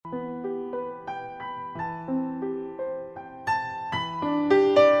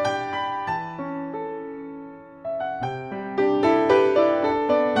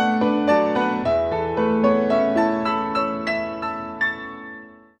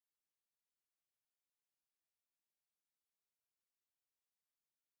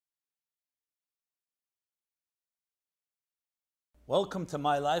Welcome to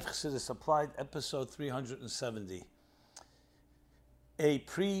My Life Chassidus Applied, episode 370, a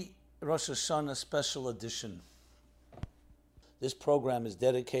pre-Rosh Hashanah special edition. This program is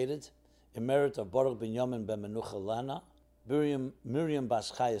dedicated in merit of Baruch Binyamin ben Menucha Lana, Miriam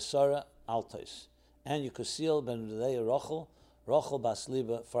bas Chaya Sarah Altais, and Yekusiel ben Leah Rachel bas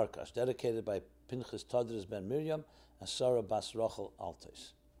Liba Farkash, dedicated by Pinchas Tadris ben Miriam and Sarah bas Rachel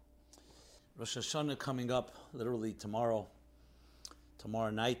Altais. Rosh Hashanah coming up literally tomorrow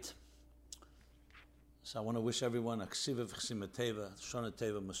night. So I want to wish everyone a Ksiva V'Chsima Teva, Shana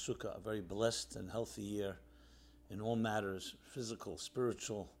Teva Masuka, a very blessed and healthy year in all matters, physical,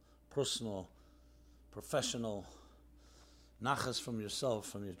 spiritual, personal, professional, nachas from yourself,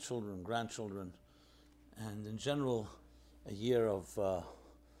 from your children, grandchildren, and in general, a year of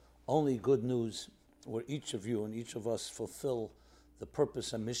only good news, where each of you and each of us fulfill the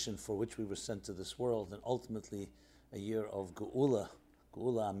purpose and mission for which we were sent to this world, and ultimately a year of Geula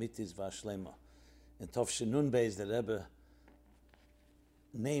Amitis Vashlema. In Tov Nun Beis, the Rebbe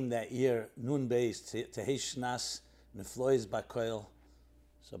named that year Nun Beis Tehei Shnas Neflois Bakoil.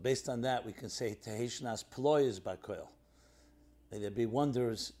 So based on that, we can say Tehei Shnas Plois Bakoil. May there be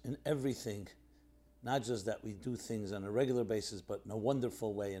wonders in everything, not just that we do things on a regular basis, but in a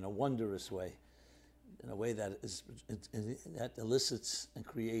wonderful way, in a wondrous way, in a way that that elicits and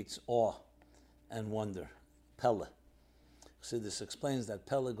creates awe and wonder. Pella. So this explains that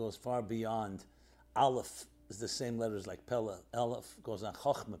Pella goes far beyond. Aleph is the same letters like Pella. Aleph goes on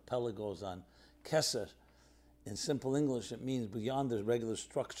Chochmah, Pella goes on Keser. In simple English, it means beyond the regular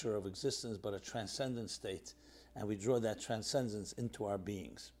structure of existence, but a transcendent state. And we draw that transcendence into our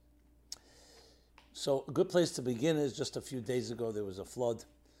beings. So a good place to begin is just a few days ago there was a flood,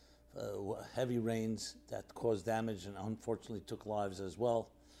 heavy rains that caused damage and unfortunately took lives as well.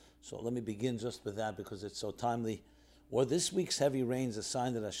 So let me begin just with that because it's so timely. Or this week's heavy rains a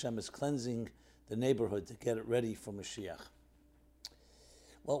sign that Hashem is cleansing the neighborhood to get it ready for Mashiach.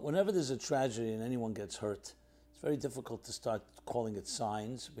 Well, whenever there's a tragedy and anyone gets hurt, it's very difficult to start calling it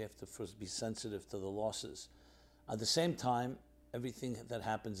signs. We have to first be sensitive to the losses. At the same time, everything that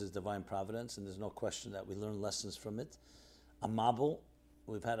happens is divine providence, and there's no question that we learn lessons from it. A mabul,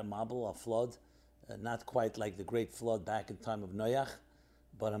 we've had a flood, not quite like the great flood back in time of Noach,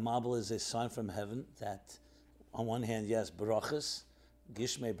 but a mabul is a sign from heaven that, on one hand, yes, brachas,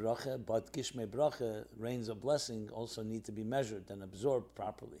 gishmei bracha, but gishmei bracha, rains of blessing, also need to be measured and absorbed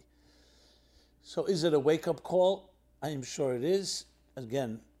properly. So is it a wake-up call? I am sure it is.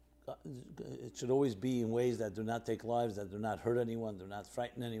 Again, it should always be in ways that do not take lives, that do not hurt anyone, do not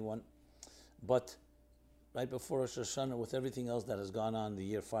frighten anyone. But right before Rosh Hashanah, with everything else that has gone on, the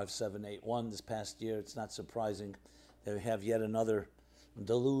year 5781, this past year, it's not surprising that we have yet another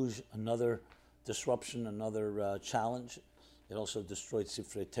deluge, another disruption, another challenge. It also destroyed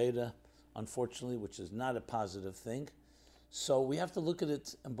Sifrei Torah, unfortunately, which is not a positive thing. So we have to look at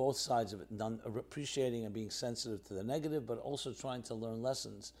it on both sides of it, appreciating and being sensitive to the negative, but also trying to learn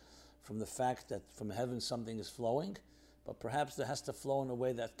lessons from the fact that from heaven something is flowing, but perhaps it has to flow in a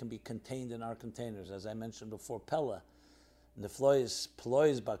way that can be contained in our containers. As I mentioned before, Pella, the Plois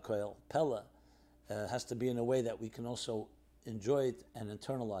Bakoil, Pella, has to be in a way that we can also enjoy it and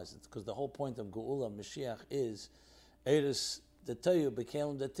internalize it, because the whole point of Geula Mashiach is Eres Detayu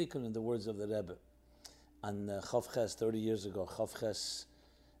Bekelim Detikun, in the words of the Rebbe on Chavches 30 years ago, Chavches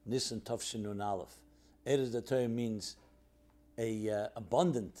Nisan Tavshin Nun Aleph. Eres Detayu means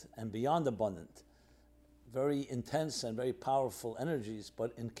abundant and beyond abundant, very intense and very powerful energies,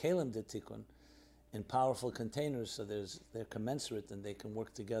 but in Kelim Detikun, in powerful containers, so they're commensurate and they can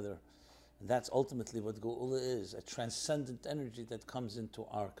work together. And that's ultimately what Geula is, a transcendent energy that comes into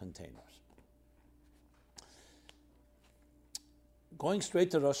our containers. Going straight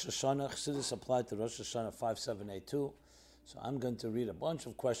to Rosh Hashanah, Chassidus applied to Rosh Hashanah 5782. So I'm going to read a bunch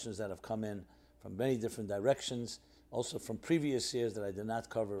of questions that have come in from many different directions, also from previous years that I did not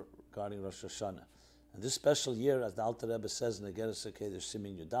cover regarding Rosh Hashanah. And this special year, as the Alter Rebbe says in the Geras HaKedesh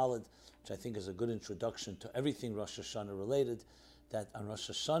Simin Yudalid, which I think is a good introduction to everything Rosh Hashanah related, that on Rosh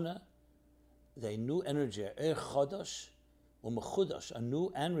Hashanah, the new energy, chodosh u'mechudosh, a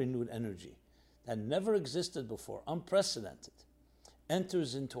new and renewed energy that never existed before, unprecedented,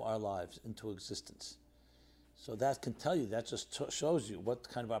 enters into our lives, into existence. So that can tell you, that just shows you what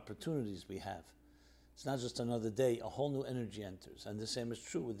kind of opportunities we have. It's not just another day, a whole new energy enters. And the same is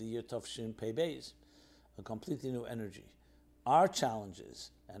true with the year Tavshin Pei Beis, a completely new energy. Our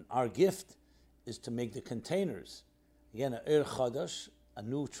challenges and our gift is to make the containers, again, a chodosh, a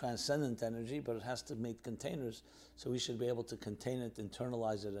new transcendent energy, but it has to make containers, so we should be able to contain it,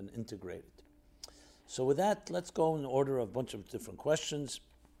 internalize it, and integrate it. So with that, let's go in order of a bunch of different questions.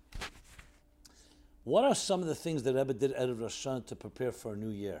 What are some of the things that Rebbe did Erev Rosh Hashanah to prepare for a new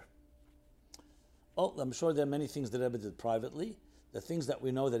year? Oh, I'm sure there are many things that Rebbe did privately. The things that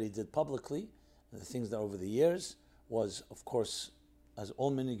we know that he did publicly, and the things that over the years was, of course, as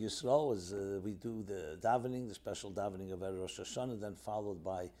all Minig Yisrael, we do the davening, the special davening of Erev Rosh Hashanah, then followed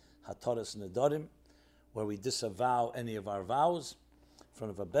by Hataras Nedarim, where we disavow any of our vows in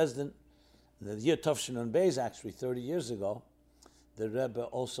front of a Bezdin. The year Tafshin and Beis, actually 30 years ago, the Rebbe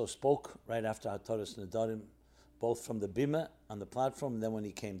also spoke right after Hataras Nedarim, both from the Bima on the platform, and then when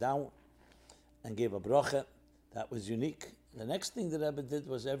he came down and gave a bracha. That was unique. The next thing the Rebbe did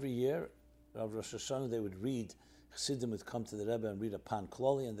was every year, of Rosh Hashanah, they would read, Chassidim would come to the Rebbe and read a Pan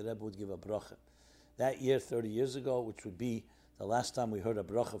Kloli, and the Rebbe would give a bracha. That year, 30 years ago, which would be the last time we heard a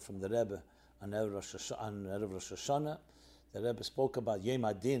bracha from the Rebbe on Erev Rosh Hashanah, the Rebbe spoke about Yom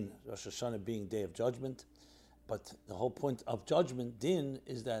Adin, Rosh Hashanah being Day of Judgment. But the whole point of judgment, din,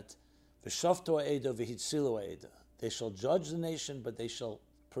 is that V'shavto ha'eda v'hitzilu ha'eda. They shall judge the nation, but they shall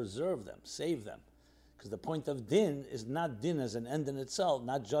preserve them, save them. Because the point of din is not din as an end in itself,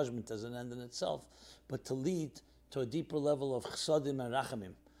 not judgment as an end in itself, but to lead to a deeper level of chsadim and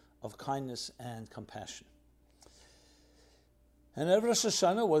rachamim, of kindness and compassion. And Erev Rosh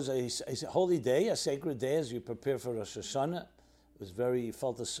Hashanah was a holy day, a sacred day as you prepare for Rosh Hashanah. You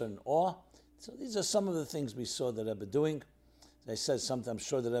felt a certain awe. So these are some of the things we saw the Rebbe doing. As I said, I'm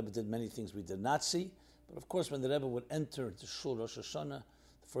sure the Rebbe did many things we did not see. But of course, when the Rebbe would enter into Shul Rosh Hashanah,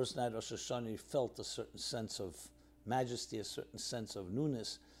 the first night Rosh Hashanah, he felt a certain sense of majesty, a certain sense of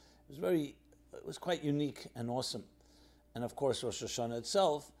newness. It was quite unique and awesome. And of course, Rosh Hashanah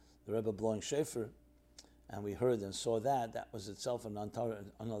itself, the Rebbe blowing shofar, and we heard and saw that was itself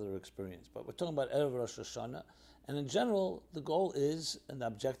another experience. But we're talking about Erev Rosh Hashanah, and in general, the goal is, and the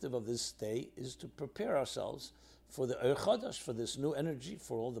objective of this day, is to prepare ourselves for the Or Chadash, for this new energy,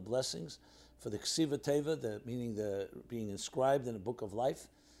 for all the blessings, for the Ksiva Teva, meaning the being inscribed in the book of life,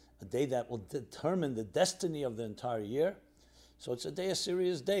 a day that will determine the destiny of the entire year. So it's a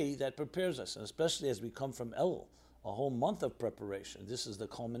serious day that prepares us, and especially as we come from Elul, a whole month of preparation. This is the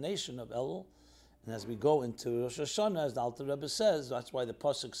culmination of Elul. And as we go into Rosh Hashanah, as the Alter Rebbe says, that's why the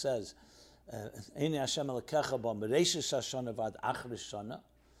Pasuk says, Eini Hashem Elokecha ba mereishis Hashanah vad achris Shana.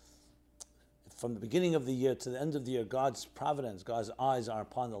 From the beginning of the year to the end of the year, God's providence, God's eyes are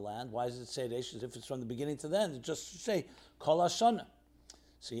upon the land. Why does it say Reishis? If it's from the beginning to the end, it just say Kol Hashanah.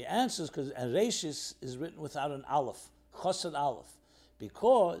 So he answers, because Reishis is written without an Aleph, Chosed Aleph,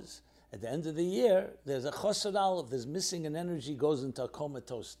 because at the end of the year, there's a Chosed Aleph, there's missing an energy, goes into a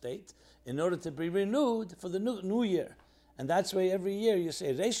comatose state in order to be renewed for the new year. And that's why every year you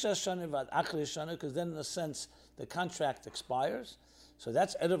say Reish Hashanah vad Achri Hashanah, because then in a sense the contract expires. So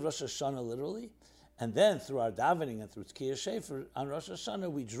that's Erev Rosh Hashanah literally. And then through our davening and through Tkiyah Shefer on Rosh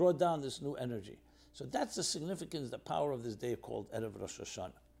Hashanah, we draw down this new energy. So that's the significance, the power of this day called Erev Rosh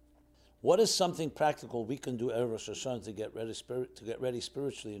Hashanah. What is something practical we can do Erev Rosh Hashanah to get ready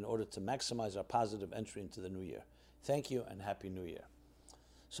spiritually in order to maximize our positive entry into the new year? Thank you and Happy New Year.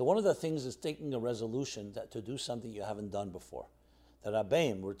 So one of the things is taking a resolution to do something you haven't done before. The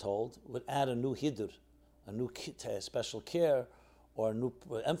Rabbeim, we're told, would add a new hidur, a new special care, or a new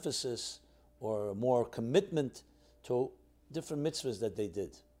emphasis, or more commitment to different mitzvahs that they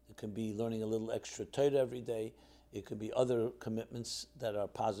did. It can be learning a little extra Torah every day. It could be other commitments that are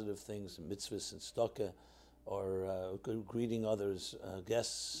positive things, mitzvahs and tzedakah, or greeting others,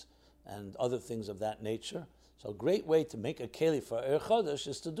 guests, and other things of that nature. So a great way to make a keli for Er Chodesh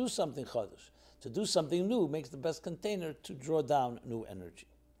is to do something Chodesh. To do something new makes the best container to draw down new energy.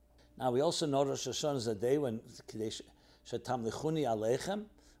 Now we also know Rosh Hashanah is a day when Shetam Lichuni Aleichem,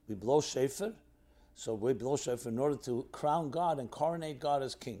 we blow shofar. So we blow shofar in order to crown God and coronate God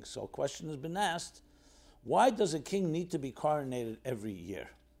as king. So a question has been asked, why does a king need to be coronated every year?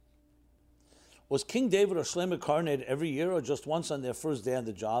 Was King David or Shlomo coronated every year, or just once on their first day on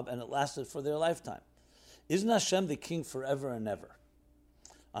the job and it lasted for their lifetime? Isn't Hashem the king forever and ever?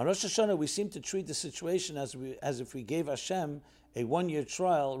 On Rosh Hashanah, we seem to treat the situation as if we gave Hashem a one-year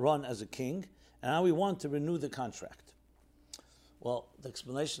trial run as a king, and now we want to renew the contract. Well, the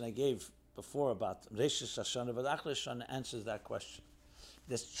explanation I gave before about Reishis Hashanah Vad Achri Hashanah answers that question.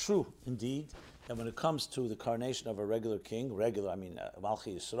 It's true, indeed, that when it comes to the coronation of a regular king,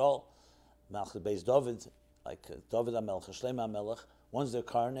 Malchi Yisrael, Malchi Beis David, like David HaMelech, Shlomo HaMelech, once they're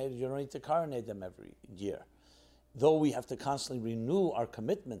coronated, you don't need to coronate them every year. Though we have to constantly renew our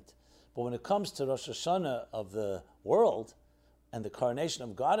commitment. But when it comes to Rosh Hashanah of the world and the coronation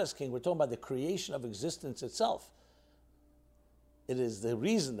of God as king, we're talking about the creation of existence itself. it is the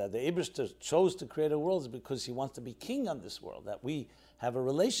reason that the Eibishter chose to create a world is because he wants to be king on this world, that we have a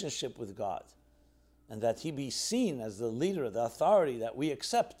relationship with God, and that he be seen as the leader, the authority that we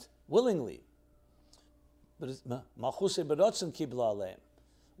accept willingly. Malchusei berotzen kibla aleim,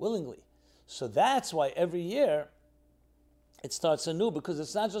 willingly. So that's why every year it starts anew, because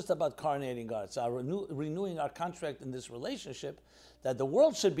it's not just about coronating God, it's our renewing our contract in this relationship, that the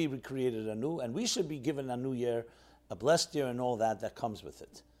world should be recreated anew, and we should be given a new year, a blessed year, and all that comes with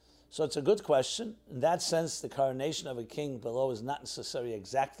it. So it's a good question. In that sense, the coronation of a king below is not necessarily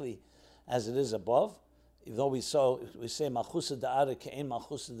exactly as it is above, even though we say malchusa da'ara ke'en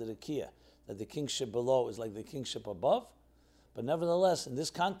malchusa d'rekia, that the kingship below is like the kingship above. But nevertheless, in this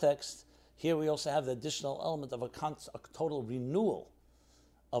context, here we also have the additional element of a total renewal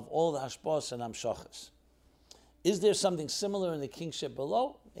of all the hashpos and amshachas. Is there something similar in the kingship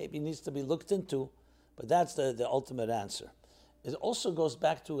below? Maybe it needs to be looked into, but that's the ultimate answer. It also goes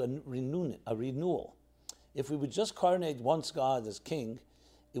back to a renewal. If we would just coronate once God as king,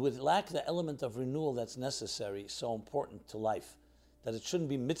 it would lack the element of renewal that's necessary, so important to life, that it shouldn't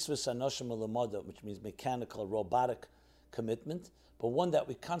be mitzvahs anoshim ulamoda, which means mechanical, robotic commitment, but one that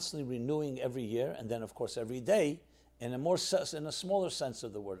we're constantly renewing every year, and then of course every day, in a smaller sense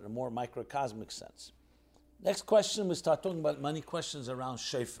of the word, in a more microcosmic sense. Next question, we start talking about many questions around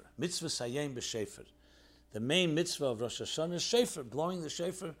shofar. Mitzvah sayem b'shofar. The main mitzvah of Rosh Hashanah is shofar, blowing the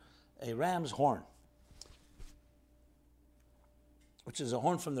shofar, a ram's horn, which is a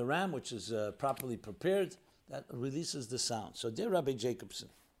horn from the ram, which is properly prepared, that releases the sound. So, dear Rabbi Jacobson,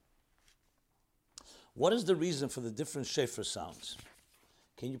 what is the reason for the different shofar sounds?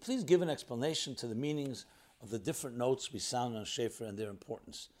 Can you please give an explanation to the meanings of the different notes we sound on shofar and their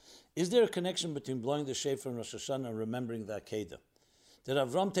importance? Is there a connection between blowing the shofar and Rosh Hashanah and remembering the Akedah? Did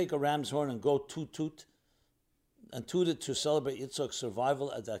Avram take a ram's horn and go toot and toot it to celebrate Yitzchak's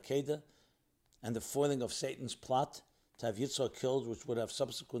survival at the Akedah and the foiling of Satan's plot to have Yitzchak killed, which would have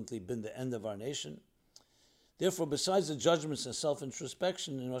subsequently been the end of our nation? Therefore, besides the judgments and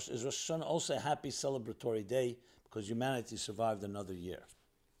self-introspection, is Rosh Hashanah also a happy celebratory day because humanity survived another year?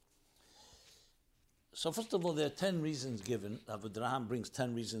 So first of all, there are 10 reasons given. Avraham brings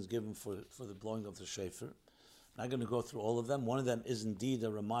 10 reasons given for the blowing of the shofar. I'm not going to go through all of them. One of them is indeed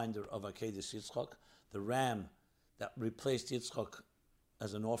a reminder of Akedah Yitzchak, the ram that replaced Yitzchak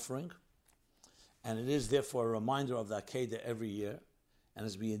as an offering. And it is therefore a reminder of the Akedah every year. And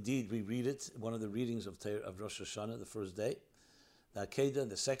as we read it, one of the readings of Rosh Hashanah, the first day, the Akedah.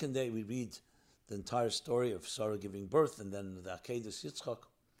 The second day, we read the entire story of Sarah giving birth, and then the Akedah Yitzchak.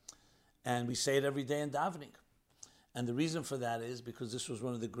 And we say it every day in davening. And the reason for that is because this was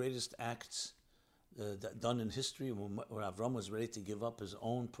one of the greatest acts done in history, where Avram was ready to give up his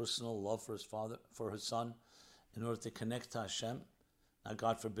own personal love for his father, for his son, in order to connect to Hashem. Now,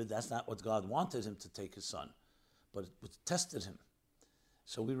 God forbid, that's not what God wanted him to take his son, but it tested him.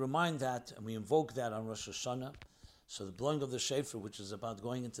 So we remind that, and we invoke that on Rosh Hashanah. So the blowing of the shofar, which is about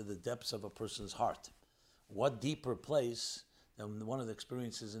going into the depths of a person's heart. What deeper place than one of the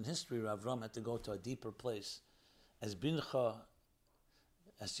experiences in history where Avram had to go to a deeper place. As bincha,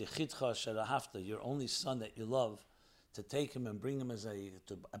 as yechidcha sherahavta, your only son that you love, to take him and bring him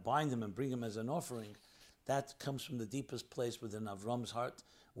to bind him and bring him as an offering, that comes from the deepest place within Avram's heart.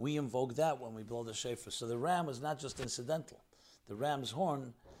 We invoke that when we blow the shofar. So the ram is not just incidental. The ram's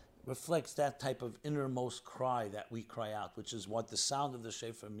horn reflects that type of innermost cry that we cry out, which is what the sound of the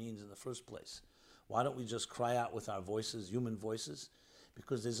shofar means in the first place. Why don't we just cry out with our voices, human voices?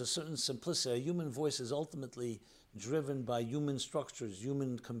 Because there's a certain simplicity. A human voice is ultimately driven by human structures,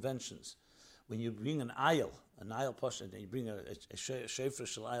 human conventions. When you bring an ayil pasha, and you bring a shofar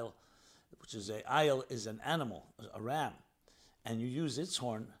shel ayil, which is ayil is an animal, a ram, and you use its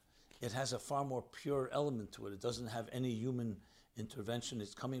horn, it has a far more pure element to it. It doesn't have any human intervention.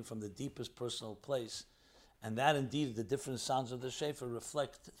 It's coming from the deepest personal place. And that indeed, the different sounds of the shofar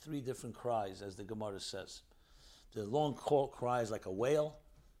reflect 3 different cries, as the Gemara says. The long cry is like a wail.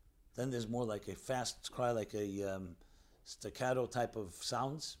 Then there's more like a fast cry, like a staccato type of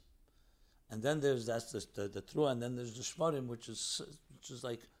sounds. And then that's the trua, and then there's the shvarim, which is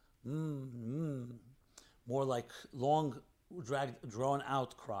like more like long, drawn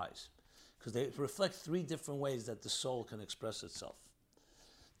out cries, because they reflect 3 different ways that the soul can express itself.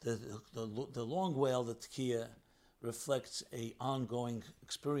 The long wail, the tkiya, reflects a ongoing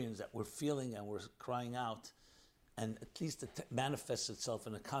experience that we're feeling and we're crying out, and at least it manifests itself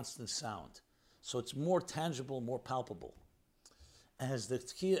in a constant sound. So it's more tangible, more palpable. As the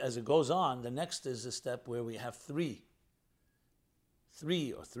tkiya, as it goes on, the next is a step where we have 3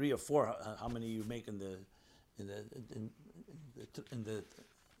 or 4, how many you make in the the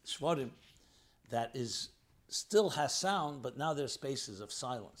Shvarim that is still has sound, but now there's spaces of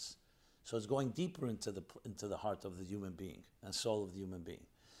silence. So it's going deeper into the heart of the human being and soul of the human being.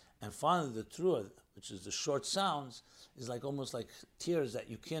 And finally, the Truah, which is the short sounds, is like almost like tears that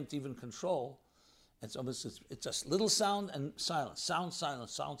you can't even control. It's just little sound and silence, sound,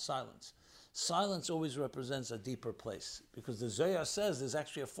 silence, sound, silence. Silence always represents a deeper place, because the Zohar says there's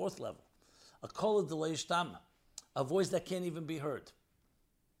actually a fourth level, a kol delay shtama, a voice that can't even be heard.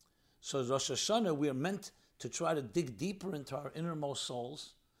 So as Rosh Hashanah, we are meant to try to dig deeper into our innermost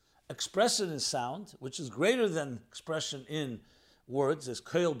souls, express it in sound, which is greater than expression in words. There's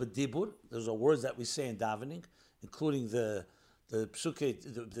koil b'dibur. Those are words that we say in davening, including the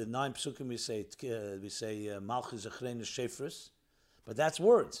psuke, the 9 psukim we say malchus zechrein shefris, but that's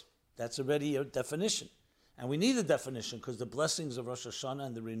words. That's already a definition, and we need a definition because the blessings of Rosh Hashanah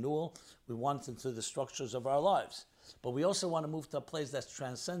and the renewal we want into the structures of our lives. But we also want to move to a place that's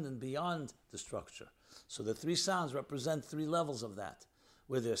transcendent beyond the structure. So the 3 sounds represent 3 levels of that,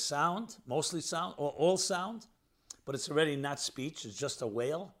 where there's sound, mostly sound, or all sound, but it's already not speech, it's just a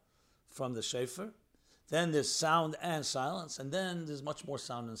wail from the shofar. Then there's sound and silence, and then there's much more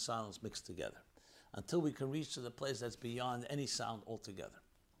sound and silence mixed together, until we can reach to the place that's beyond any sound altogether.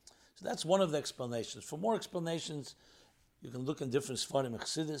 So that's one of the explanations. For more explanations, you can look in different Sfarim and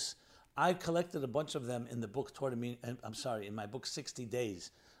Chassidus. I collected a bunch of them in the book, in my book 60 Days,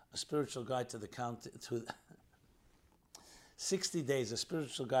 a spiritual guide to the 60 Days, a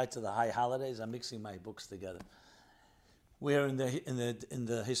spiritual guide to the high holidays. I'm mixing my books together. Where in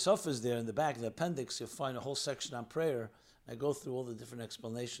the Hisofas there in the back, the appendix, you'll find a whole section on prayer. I go through all the different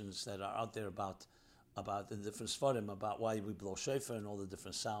explanations that are out there about the different Sfarim, about why we blow shofar and all the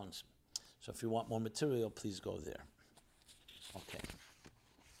different sounds. So if you want more material, please go there. Okay.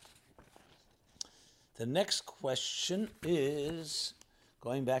 The next question is,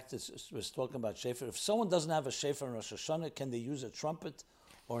 going back to, we're talking about shofar. If someone doesn't have a shofar in Rosh Hashanah, can they use a trumpet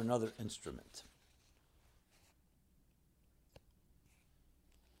or another instrument?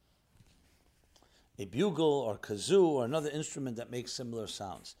 A bugle or kazoo or another instrument that makes similar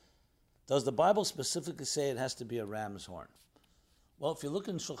sounds. Does the Bible specifically say it has to be a ram's horn? Well, if you look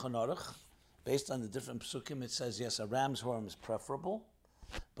in Shulchan Aruch, based on the different psukim, it says, yes, a ram's horn is preferable,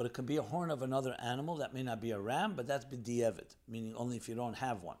 but it can be a horn of another animal. That may not be a ram, but that's b'di'evet, meaning only if you don't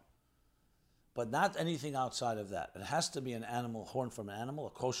have one. But not anything outside of that. It has to be an animal, horn from an animal,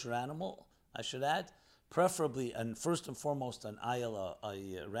 a kosher animal, I should add, preferably, and first and foremost, an ayil,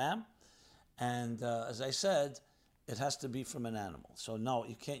 a ram. And as I said, it has to be from an animal. So no,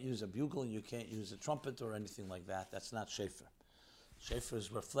 you can't use a bugle, you can't use a trumpet or anything like that. That's not shofar. Shofar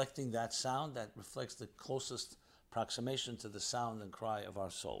is reflecting that sound that reflects the closest approximation to the sound and cry of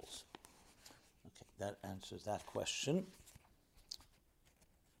our souls. Okay, that answers that question.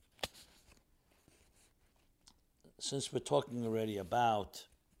 Since we're talking already about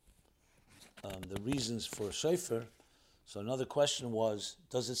the reasons for shofar, so another question was,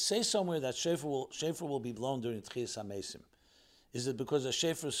 does it say somewhere that shofar will be blown during Tchias HaMesim? Is it because a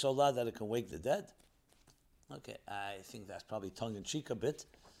shofar is so loud that it can wake the dead? Okay, I think that's probably tongue-in-cheek a bit.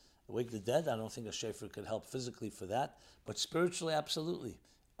 Wake the dead, I don't think a shofar could help physically for that, but spiritually, absolutely.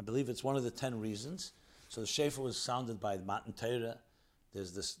 I believe it's one of the 10 reasons. So the shofar was sounded by the Matan Torah.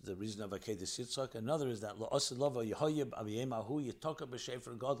 There's the reason of Akedah Yitzchak. Another is that La'asad Lava Yehoyib Abiyemahu Yitokah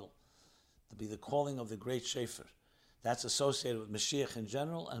B'Shofar Gadol, to be the calling of the great shofar. That's associated with Mashiach in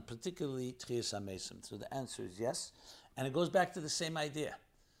general, and particularly Tchias HaMesim. So the answer is yes. And it goes back to the same idea.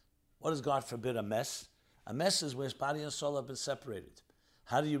 What does God forbid a mess? A mess is where his body and soul have been separated.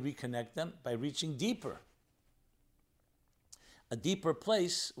 How do you reconnect them? By reaching deeper. A deeper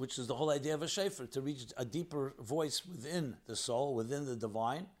place, which is the whole idea of a shofar, to reach a deeper voice within the soul, within the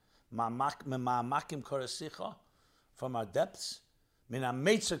divine. Ma'amakim korasicha, from our depths. Mina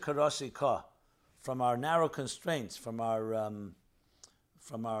meitza korasika, from our narrow constraints, from our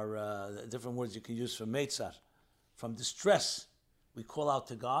different words you can use for meitzar, from distress, we call out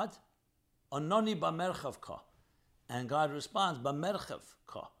to God, Anoni b'merchavka, and God responds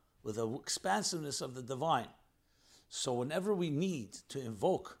b'merchavka, with the expansiveness of the divine. So whenever we need to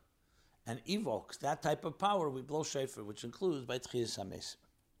invoke and evoke that type of power, we blow shofar, which includes by Tchias HaMesim.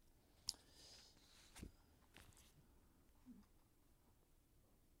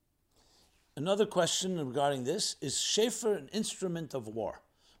 Another question regarding this, is shofar an instrument of war?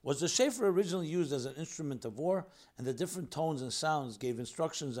 Was the shofar originally used as an instrument of war, and the different tones and sounds gave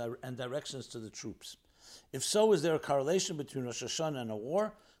instructions and directions to the troops? If so, is there a correlation between Rosh Hashanah and a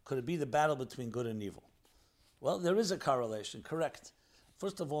war? Could it be the battle between good and evil? Well, there is a correlation, correct.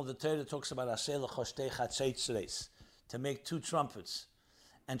 First of all, the Torah talks about to make two trumpets.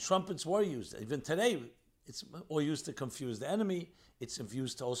 And trumpets were used. Even today, it's all used to confuse the enemy. It's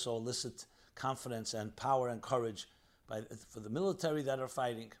used to also elicit confidence and power and courage for the military that are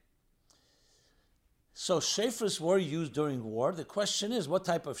fighting. So shofars were used during war. The question is, what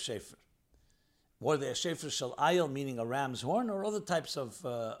type of shofar? Were they a shofar shel ayil, meaning a ram's horn, or other types of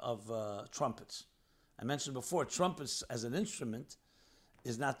trumpets? I mentioned before, trumpets as an instrument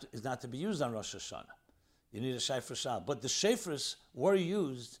is not to be used on Rosh Hashanah. You need a shofar shel. But the shofars were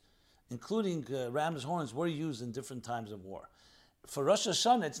used, including ram's horns, were used in different times of war. For Rosh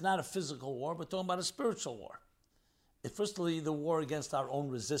Hashanah, it's not a physical war, but talking about a spiritual war. Firstly, the war against our own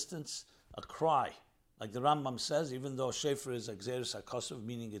resistance, a cry. Like the Rambam says, even though shofar is a gzeres hakosov,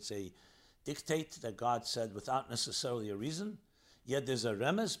 meaning it's a dictate that God said without necessarily a reason, yet there's a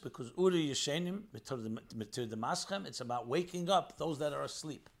remes, because uri yeshenim mitir demaschem, it's about waking up those that are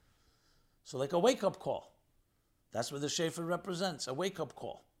asleep. So like a wake-up call. That's what the shofar represents, a wake-up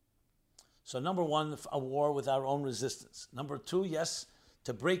call. So number one, a war with our own resistance. Number two, yes,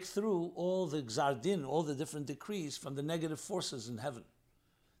 to break through all the gzardin, all the different decrees from the negative forces in heaven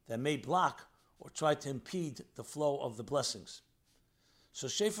that may block or try to impede the flow of the blessings. So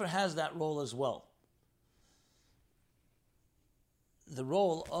shofar has that role as well. The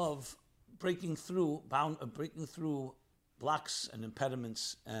role of breaking through blocks and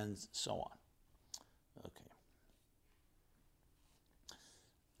impediments and so on. Okay.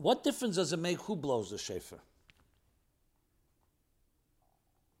 What difference does it make who blows the shofar?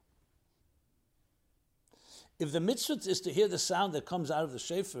 If the mitzvah is to hear the sound that comes out of the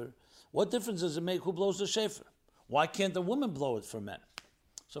shofar, what difference does it make who blows the shofar? Why can't a woman blow it for men?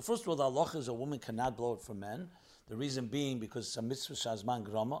 So first of all, the halacha is a woman cannot blow it for men. The reason being because it's a mitzvah shazman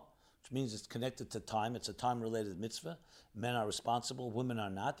grama, which means it's connected to time. It's a time-related mitzvah. Men are responsible, women are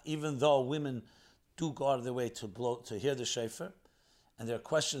not. Even though women do go out of their way to hear the shofar, and there are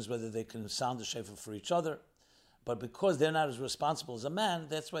questions whether they can sound the shofar for each other, but because they're not as responsible as a man,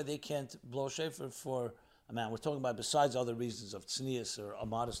 that's why they can't blow shofar for a man. We're talking about besides other reasons of tznius or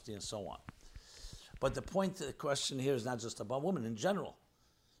modesty and so on. But the point, the question here is not just about women in general.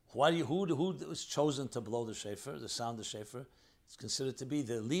 Who is chosen to blow the shofar, the sound of the shofar? It's considered to be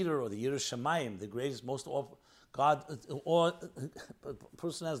the leader or the Yireh Shamayim, the greatest, most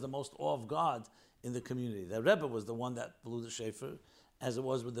person has the most awe of God in the community. The Rebbe was the one that blew the shofar, as it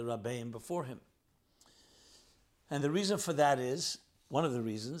was with the Rabbeim before him. And the reason for that is, one of the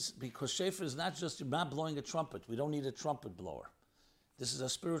reasons, because shofar is not just, you're not blowing a trumpet. We don't need a trumpet blower. This is a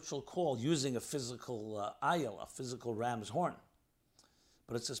spiritual call using a physical ayil, a physical ram's horn.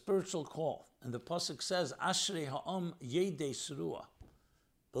 But it's a spiritual call. And the pasuk says, Ashrei ha'am yedei surua.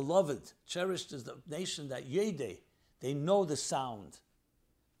 Beloved, cherished is the nation that yedei, they know the sound.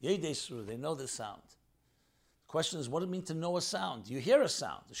 Yedei surua, they know the sound. The question is, what does it mean to know a sound? You hear a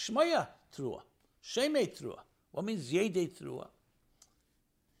sound. Shmaya trua. Shemei trua. What means yedei trua?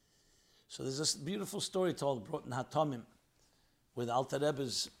 So there's this beautiful story told, brought in Hatamim, with Alter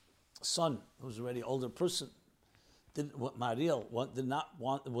Rebbe's son, who's already an older person, Mariel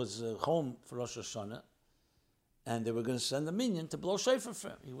was home for Rosh Hashanah, and they were going to send a minion to blow shofar for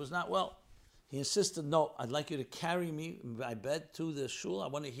him. He was not well. He insisted, no, I'd like you to carry me in my bed to the shul. I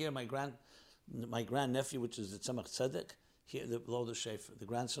want to hear my grandnephew, which is the Tzemach Tzedek, blow the shofar, the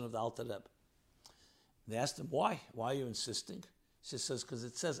grandson of the Alter Rebbe. They asked him, why? Why are you insisting? He says, because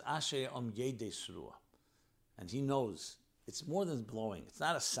it says, Asher Am Yedei Surua. And he knows. It's more than blowing. It's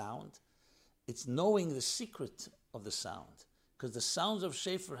not a sound. It's knowing the secret of the sound. Because the sounds of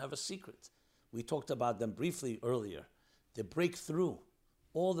shofar have a secret. We talked about them briefly earlier. They break through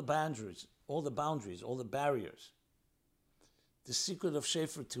all the boundaries, all the barriers. The secret of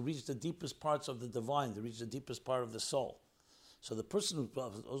shofar to reach the deepest parts of the divine, to reach the deepest part of the soul. So the person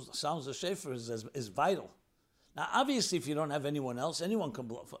who sounds the shofar is vital. Now, obviously, if you don't have anyone else, anyone can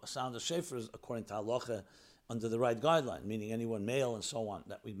sound the shofar according to halacha under the right guideline, meaning anyone male and so on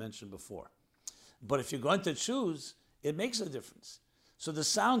that we mentioned before. But if you're going to choose, it makes a difference. So the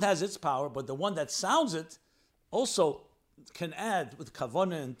sound has its power, but the one that sounds it also can add with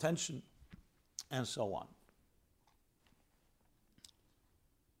kavanah, intention, and so on.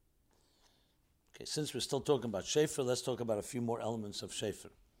 Okay, since we're still talking about shofar, let's talk about a few more elements of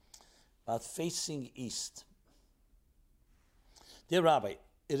shofar. About facing east. Dear Rabbi,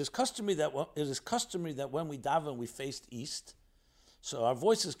 it is customary that when we daven, we face east, so our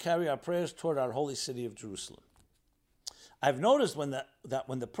voices carry our prayers toward our holy city of Jerusalem. I've noticed that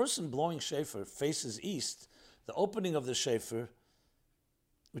when the person blowing shofar faces east, the opening of the shofar,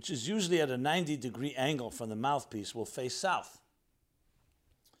 which is usually at a 90-degree angle from the mouthpiece, will face south.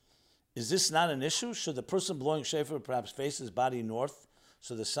 Is this not an issue? Should the person blowing shofar perhaps face his body north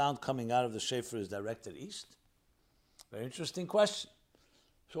so the sound coming out of the shofar is directed east? Very interesting question.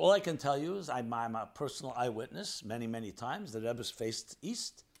 So all I can tell you is I'm a personal eyewitness many, many times. The Rebbe faced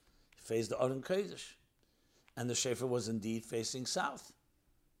east. He faced the Aron Kodesh. And the shofar was indeed facing south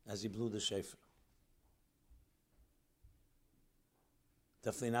as he blew the shofar.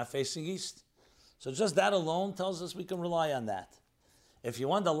 Definitely not facing east. So just that alone tells us we can rely on that. If you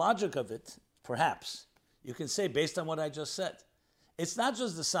want the logic of it, perhaps, you can say, based on what I just said, it's not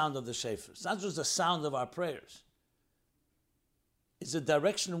just the sound of the shofar. It's not just the sound of our prayers. It's the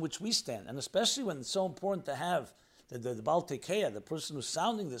direction in which we stand. And especially when it's so important to have the Baal Tekeya, the person who's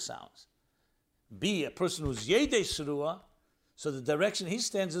sounding the sounds, be a person who's Yedei Surua, so the direction he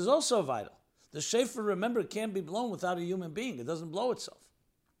stands is also vital. The shofar, remember, can't be blown without a human being. It doesn't blow itself.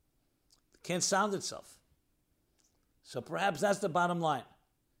 It can't sound itself. So perhaps that's the bottom line.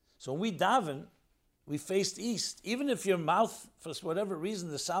 So when we daven, we faced east. Even if your mouth, for whatever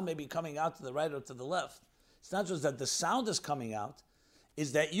reason, the sound may be coming out to the right or to the left, it's not just that the sound is coming out,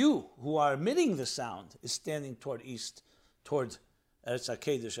 it's that you, who are emitting the sound, is standing toward east, toward Eretz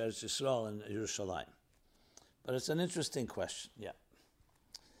HaKodesh, Eretz Yisrael, and Yerushalayim. But it's an interesting question, yeah.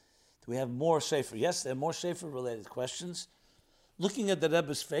 Do we have more shofar? Yes, there are more shofar-related questions. Looking at the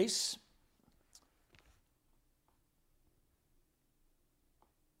Rebbe's face,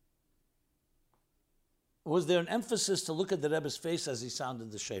 was there an emphasis to look at the Rebbe's face as he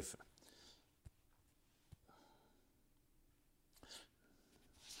sounded the shofar?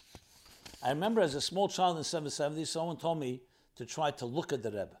 I remember as a small child in 770, someone told me to try to look at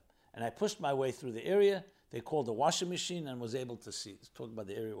the Rebbe. And I pushed my way through the area. They called a washing machine and was able to see. Talking about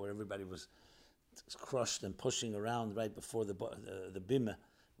the area where everybody was crushed and pushing around right before the bima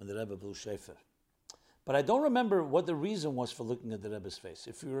when the Rebbe blew shofar. But I don't remember what the reason was for looking at the Rebbe's face.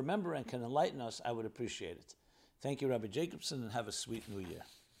 If you remember and can enlighten us, I would appreciate it. Thank you, Rabbi Jacobson, and have a sweet new year.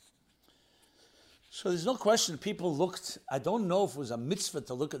 So there's no question people looked. I don't know if it was a mitzvah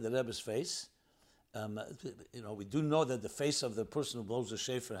to look at the Rebbe's face. We do know that the face of the person who blows the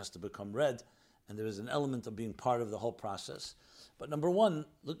shofar has to become red, and there is an element of being part of the whole process. But number one,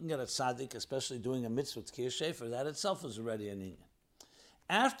 looking at a tzaddik, especially doing a mitzvah tkiyah shofar, that itself is already an inyan.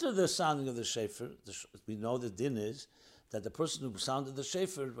 After the sounding of the shofar, we know the din is that the person who sounded the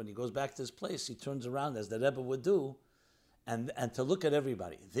shofar, when he goes back to his place, he turns around, as the Rebbe would do, and to look at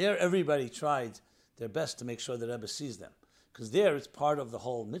everybody. There, everybody tried their best to make sure the Rebbe sees them. Because there, it's part of the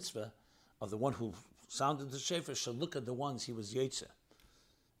whole mitzvah of the one who sounded the shofar should look at the ones he was yetzer.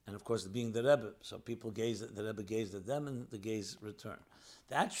 And of course, being the Rebbe, so people gazed, the Rebbe gazed at them, and the gaze returned.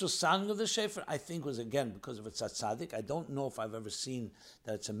 The actual sounding of the shofar, I think, was again because of its tzaddik. I don't know if I've ever seen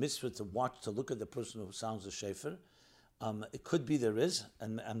that it's a mitzvah to look at the person who sounds the shofar. It could be there is,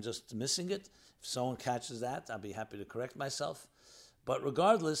 and I'm just missing it. If someone catches that, I'll be happy to correct myself. But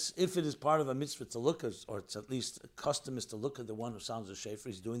regardless, if it is part of a mitzvah to look at, or it's at least a custom is to look at the one who sounds the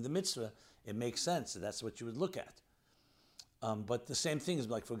shofar, he's doing the mitzvah, it makes sense. That's what you would look at. But the same thing is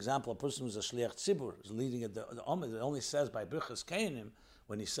like, for example, a person who's a shliach tzibur, is leading at the Omer, it only says by Birchas Keinim,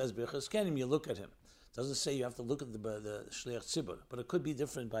 when he says Birchas Keinim, you look at him. It doesn't say you have to look at the shliach tzibur, but it could be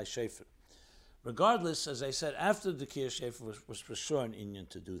different by shofar. Regardless, as I said, after the kiyah shofar was for sure an inyan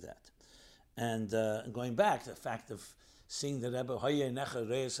to do that. And going back, the fact of seeing the Rebbe,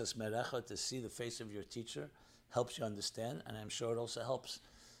 to see the face of your teacher, helps you understand, and I'm sure it also helps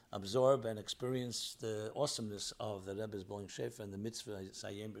absorb and experience the awesomeness of the Rebbe's blowing shofar and the mitzvah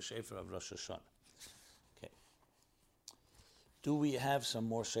Sayem b'shofar of Rosh Hashanah. Okay. Do we have some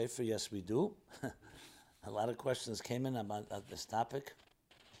more shofar? Yes, we do. A lot of questions came in about this topic.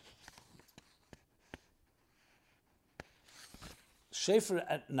 Shofar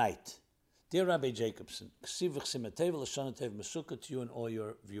at night. Dear Rabbi Jacobson, to you and all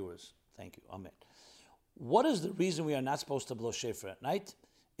your viewers. Thank you. Amen. What is the reason we are not supposed to blow shofar at night?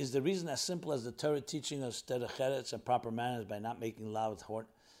 Is the reason as simple as the Torah teaching us derech eretz and proper manners by not making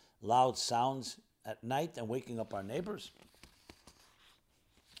loud sounds at night and waking up our neighbors?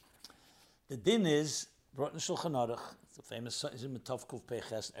 The din is brought in Shulchan Aruch, the famous Tov Kuf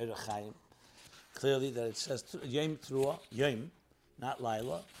Peches Erech Chaim, clearly that it says Yom Trua, Yom, not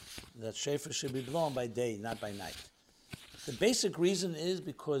Laila, that shofar should be blown by day, not by night. The basic reason is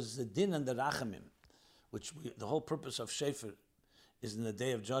because the din and the rachamim, the whole purpose of shofar is in the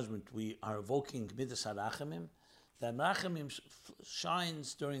day of judgment, we are evoking midas harachamim. That rachamim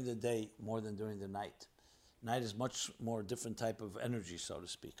shines during the day more than during the night. Night is much more different type of energy, so to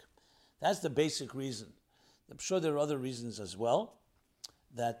speak. That's the basic reason. I'm sure there are other reasons as well,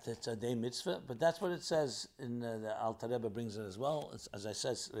 that it's a day mitzvah, but that's what it says in the Alter Rebbe brings it as well. It's, as I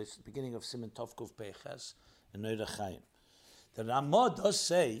said, it's the beginning of Siman Tov Kuf Peiches in Neira Chaim. The Ramah does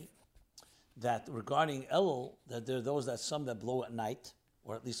say that regarding Elul, that there are those that some that blow at night,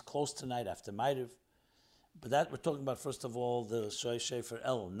 or at least close to night after Ma'ariv. But that we're talking about, first of all, the Shoy Shefer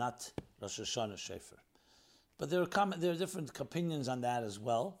Elul, not Rosh Hashanah Shefer. But there are different opinions on that as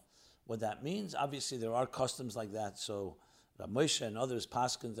well, what that means. Obviously, there are customs like that, so Rav Moshe and others,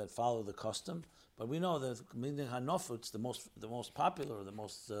 paskins that follow the custom. But we know that Minyan HaNofutz, the most popular, the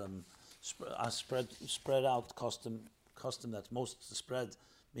most spread out custom that's most spread,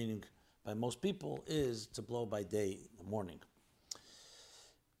 meaning by most people, is to blow by day in the morning.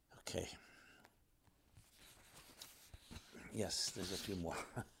 Okay. Yes, there's a few more.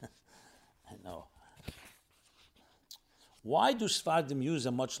 I know. Why do Sfardim use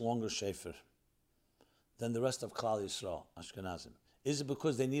a much longer shefer than the rest of Klal Yisrael, Ashkenazim? Is it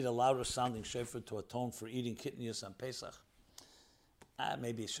because they need a louder sounding shefer to atone for eating kitnius on Pesach?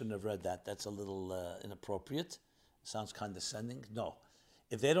 Maybe I shouldn't have read that. That's a little inappropriate. Sounds condescending. No.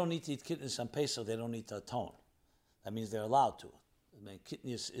 If they don't need to eat kitnius on Pesach, they don't need to atone. That means they're allowed to. I mean,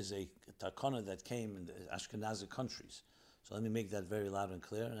 kitnius is a takana that came in the Ashkenazi countries. So let me make that very loud and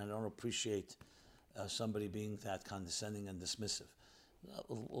clear, and I don't appreciate somebody being that condescending and dismissive.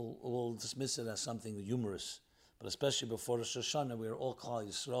 We'll dismiss it as something humorous, but especially before Rosh Hashanah, we are all Klal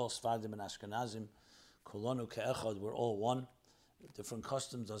Yisrael, Sfardim and Ashkenazim, Kulonu Ke'echad, we're all one. Different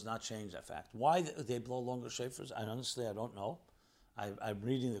customs does not change that fact. Why they blow longer shofars? Honestly, I don't know. I'm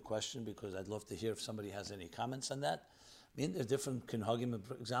reading the question because I'd love to hear if somebody has any comments on that. I mean, there are different kinhagim.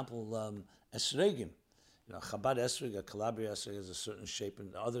 For example, esregim. Chabad esreg, a Calabria esreg has a certain shape,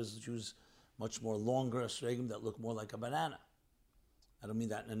 and others use much more longer esregim that look more like a banana. I don't mean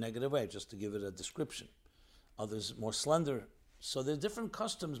that in a negative way, just to give it a description. Others more slender. So there are different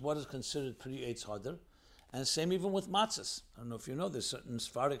customs, what is considered pretty Eitz Hadar. And same even with matzahs. I don't know if you know, there's certain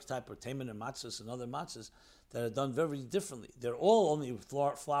Sephardic type of Taman and matzahs and other matzahs that are done very differently. They're all only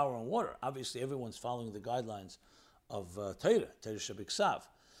flour and water. Obviously, everyone's following the guidelines of Torah Shabbat.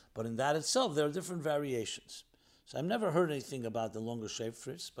 But in that itself, there are different variations. So I've never heard anything about the longer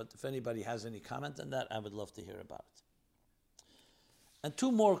shofars, but if anybody has any comment on that, I would love to hear about it. And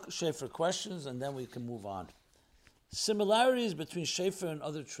two more shofar questions, and then we can move on. Similarities between shofar and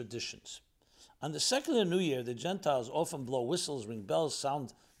other traditions. On the secular New Year, the Gentiles often blow whistles, ring bells,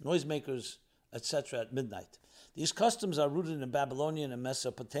 sound noisemakers, etc. at midnight. These customs are rooted in Babylonian and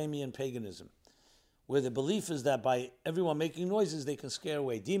Mesopotamian paganism, where the belief is that by everyone making noises, they can scare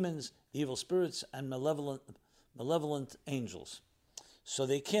away demons, evil spirits, and malevolent angels. So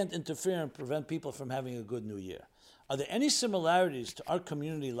they can't interfere and prevent people from having a good New Year. Are there any similarities to our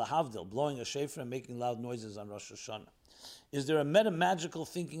community, Lahavdil, blowing a shofar and making loud noises on Rosh Hashanah? Is there a meta-magical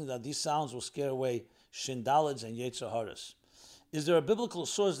thinking that these sounds will scare away Shindalids and Yetzer Haras? Is there a biblical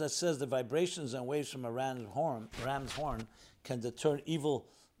source that says the vibrations and waves from a ram's horn can deter evil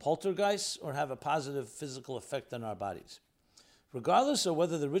poltergeists or have a positive physical effect on our bodies? Regardless of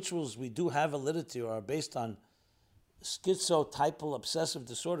whether the rituals we do have validity or are based on schizotypal obsessive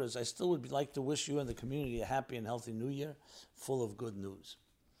disorders, I still would like to wish you and the community a happy and healthy New Year, full of good news.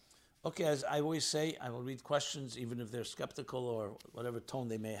 Okay, as I always say, I will read questions, even if they're skeptical or whatever tone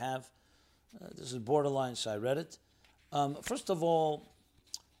they may have. This is borderline, so I read it. First of all,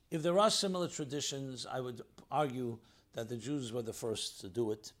 if there are similar traditions, I would argue that the Jews were the first to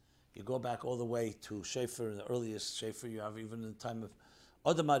do it. You go back all the way to Shefer, the earliest Shefer you have, even in the time of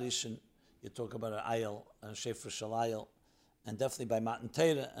Adam HaRishon, you talk about an Ayel and Shefer Shalayel, and definitely by Matan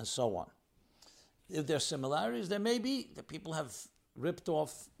Torah, and so on. If there are similarities, there may be. The people have ripped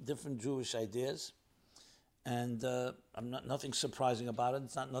off different Jewish ideas, and nothing surprising about it.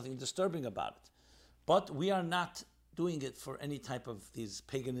 It's not nothing disturbing about it. But we are not doing it for any type of these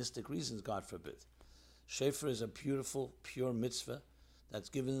paganistic reasons, God forbid. Shefer is a beautiful, pure mitzvah that's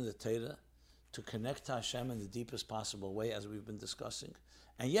given in the Torah to connect to Hashem in the deepest possible way, as we've been discussing.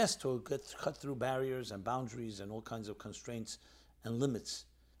 And yes, to cut through barriers and boundaries and all kinds of constraints and limits,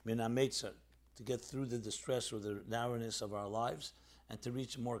 min ha-meitzer, to get through the distress or the narrowness of our lives and to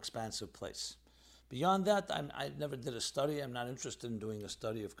reach a more expansive place. Beyond that, I never did a study. I'm not interested in doing a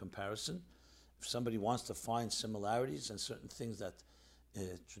study of comparison. If somebody wants to find similarities and certain things that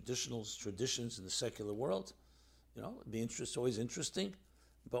traditions in the secular world, it'd be always interesting.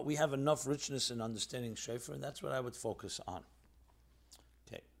 But we have enough richness in understanding Shefer, and that's what I would focus on.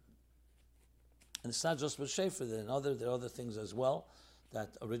 Okay. And it's not just with Shefer. There are other things as well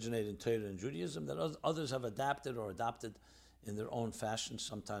that originate in Torah and Judaism that others have adapted or adopted in their own fashion,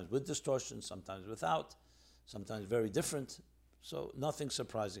 sometimes with distortion, sometimes without, sometimes very different. So nothing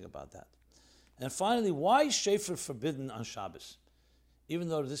surprising about that. And finally, why is shofar forbidden on Shabbos? Even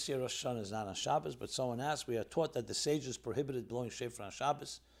though this year Rosh Hashanah is not on Shabbos, but someone asked, we are taught that the sages prohibited blowing shofar on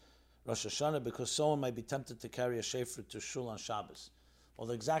Shabbos, Rosh Hashanah, because someone might be tempted to carry a shofar to shul on Shabbos. Well,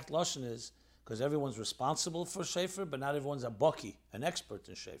 the exact lashon is because everyone's responsible for shofar, but not everyone's a baki, an expert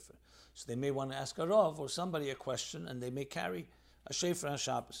in shofar. So they may want to ask a rav or somebody a question, and they may carry a shofar on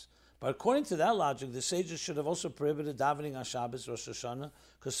Shabbos. But according to that logic, the sages should have also prohibited davening on Shabbos, Rosh Hashanah,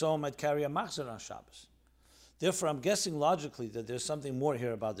 because someone might carry a machzor on Shabbos. Therefore, I'm guessing logically that there's something more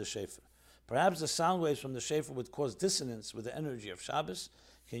here about the shofar. Perhaps the sound waves from the shofar would cause dissonance with the energy of Shabbos.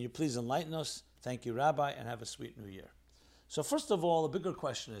 Can you please enlighten us? Thank you, Rabbi, and have a sweet new year. So first of all, a bigger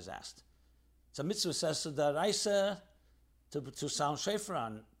question is asked. It's a mitzvah says to sound shofar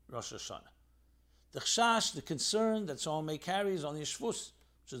on Rosh Hashanah. The chashash, the concern that someone may carry is only a shvus,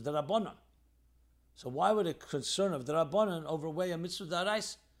 which is the Rabbanon. So why would a concern of the Rabbanon overweigh a mitzvah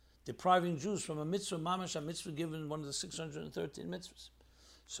daraisa, depriving Jews from a mitzvah mamash, a mitzvah given in one of the 613 mitzvahs?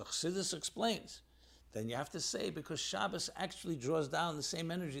 So Chassidus explains, then you have to say because Shabbos actually draws down the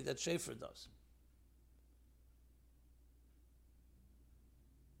same energy that shofar does.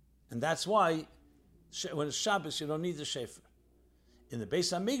 And that's why when it's Shabbos, you don't need the shofar. In the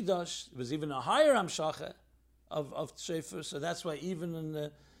Beis HaMikdash, it was even a higher Amshacha of shofar, so that's why even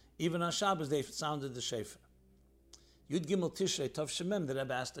on Shabbos they sounded the shofar. Yud Gimel Tishrei Tov Shemem, the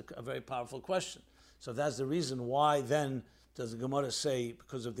Rebbe asked a very powerful question. So that's the reason why then does the Gemara say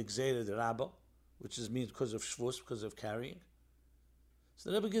because of the Gzeira the Rabbah, which means because of Shvus, because of carrying. So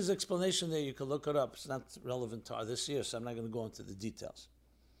the Rebbe gives an explanation there, you can look it up. It's not relevant to this year, so I'm not going to go into the details.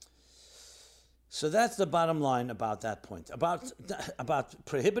 So that's the bottom line about that point. About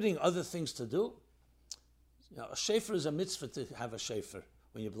prohibiting other things to do, a shofar is a mitzvah to have a shofar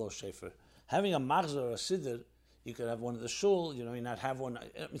when you blow shofar. Having a machzor or a siddur, you could have one of the shul, you not have one.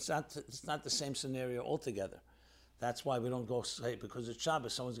 It's not the same scenario altogether. That's why we don't go say because it's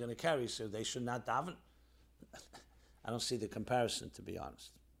Shabbos, someone's going to carry, so they should not daven. I don't see the comparison, to be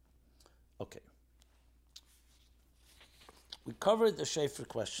honest. Okay. We covered the shofar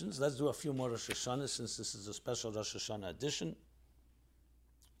questions. Let's do a few more Rosh Hashanah since this is a special Rosh Hashanah edition.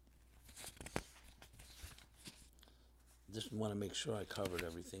 Just want to make sure I covered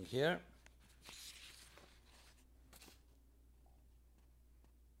everything here.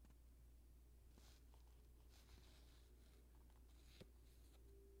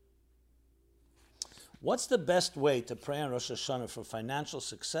 What's the best way to pray on Rosh Hashanah for financial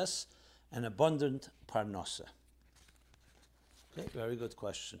success and abundant parnasa? Okay, very good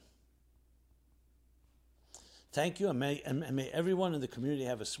question. Thank you, and may everyone in the community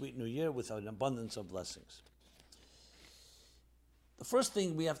have a sweet new year with an abundance of blessings. The first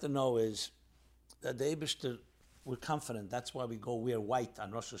thing we have to know is that the Eibishter, we're confident. That's why we go wear white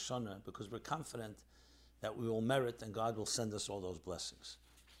on Rosh Hashanah, because we're confident that we will merit and God will send us all those blessings.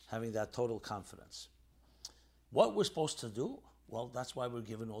 Having that total confidence. What we're supposed to do? Well, that's why we're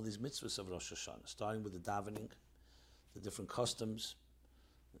given all these mitzvahs of Rosh Hashanah, starting with the davening, the different customs,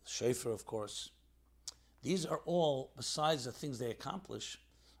 the shofar, of course. These are all, besides the things they accomplish,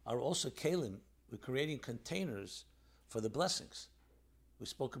 are also kelim. We're creating containers for the blessings. We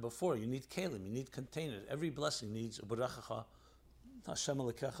spoke before, you need kelim, you need containers. Every blessing needs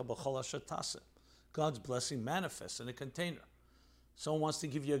God's blessing manifests in a container. Someone wants to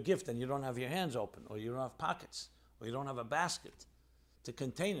give you a gift and you don't have your hands open, or you don't have pockets, or you don't have a basket to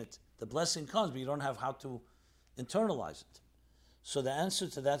contain it. The blessing comes, but you don't have how to internalize it. So the answer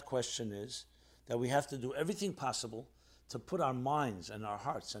to that question is that we have to do everything possible to put our minds and our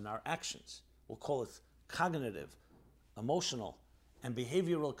hearts and our actions, we'll call it cognitive, emotional, and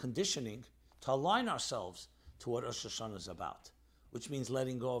behavioral conditioning, to align ourselves to what Rosh Hashanah is about, which means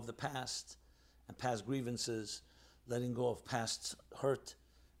letting go of the past and past grievances, letting go of past hurt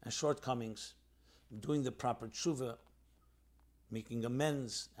and shortcomings, doing the proper tshuva, making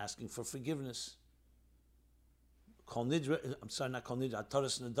amends, asking for forgiveness. Kol nidre, not Kol nidre,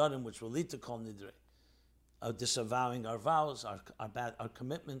 Ataras Nedarim, which will lead to Kol nidre, disavowing our vows, our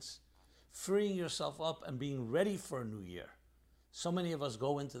commitments, freeing yourself up and being ready for a new year. So many of us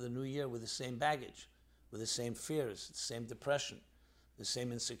go into the new year with the same baggage, with the same fears, the same depression, the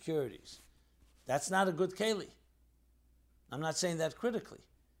same insecurities. That's not a good keli. I'm not saying that critically,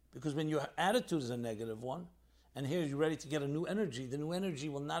 because when your attitude is a negative one, and here you're ready to get a new energy, the new energy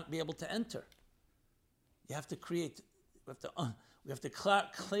will not be able to enter. You have to create, we have to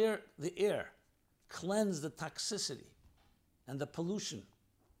clear the air, cleanse the toxicity and the pollution.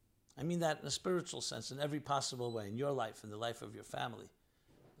 I mean that in a spiritual sense, in every possible way, in your life, in the life of your family,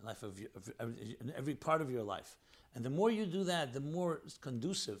 in every part of your life. And the more you do that, the more it's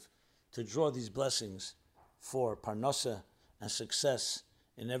conducive to draw these blessings for parnasa and success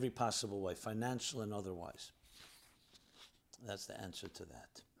in every possible way, financial and otherwise. That's the answer to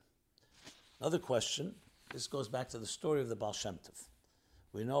that. Another question, this goes back to the story of the Baal Shem Tov.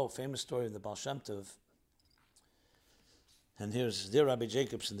 We know a famous story of the Baal Shem Tov. And here's dear Rabbi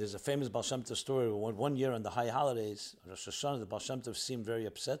Jacobson. There's a famous Baal Shem Tov story where one year on the high holidays, Rosh Hashanah, the Baal Shem Tov seemed very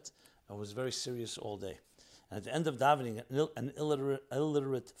upset and was very serious all day. And at the end of davening, an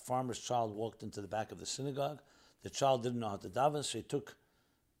illiterate farmer's child walked into the back of the synagogue. The child didn't know how to daven, so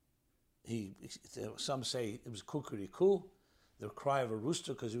some say it was kukuriku, the cry of a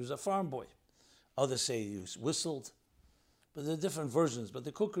rooster, because he was a farm boy. Others say he whistled. But there are different versions. But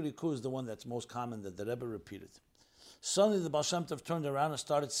the kukuriku is the one that's most common that the Rebbe repeated. Suddenly the Baal Shem Tov turned around and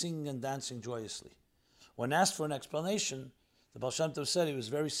started singing and dancing joyously. When asked for an explanation, the Baal Shem Tov said he was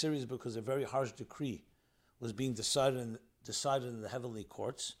very serious because a very harsh decree was being decided in the heavenly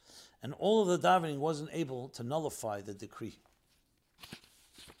courts, and all of the davening wasn't able to nullify the decree.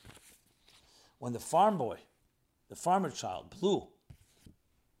 When the farm boy, the farmer child, blew,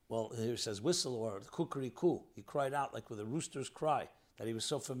 well, here it says whistle or kukuriku, he cried out like with a rooster's cry that he was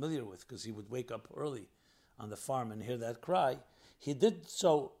so familiar with because he would wake up early on the farm and hear that cry. He did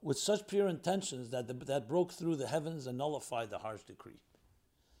so with such pure intentions that broke through the heavens and nullified the harsh decree.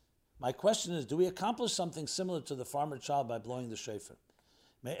 My question is, do we accomplish something similar to the farmer child by blowing the shofar?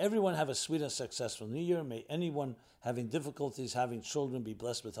 May everyone have a sweet and successful New Year. May anyone having difficulties having children be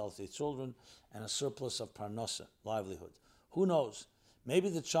blessed with healthy children and a surplus of parnasa, livelihood. Who knows? Maybe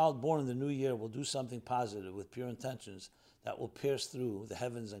the child born in the new year will do something positive with pure intentions that will pierce through the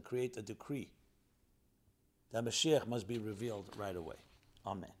heavens and create a decree that Mashiach must be revealed right away.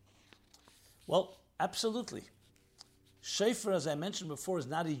 Amen. Well, absolutely. Shofar, as I mentioned before, is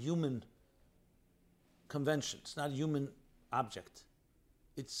not a human convention. It's not a human object.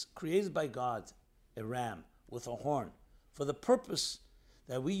 It's created by God, a ram with a horn, for the purpose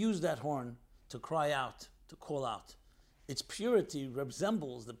that we use that horn to cry out, to call out. Its purity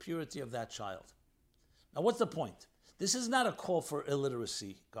resembles the purity of that child. Now, what's the point? This is not a call for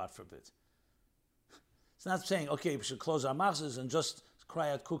illiteracy, God forbid. It's not saying, okay, we should close our mouths and just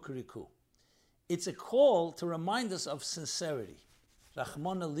cry out kukuriku. It's a call to remind us of sincerity.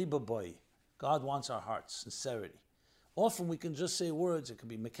 Rachmana libaboy. God wants our hearts, sincerity. Often we can just say words. It can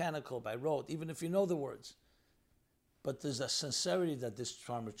be mechanical, by rote, even if you know the words. But there's a sincerity that this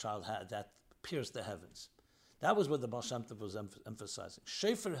farmer child had that pierced the heavens. That was what the Baal Shem Tov was emphasizing.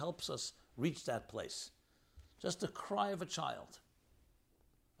 Shofar helps us reach that place. Just a cry of a child.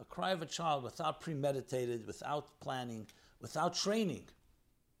 A cry of a child without premeditated, without planning, without training.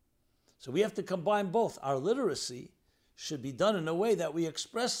 So we have to combine both. Our literacy should be done in a way that we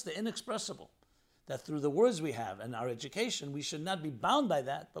express the inexpressible. That through the words we have and our education, we should not be bound by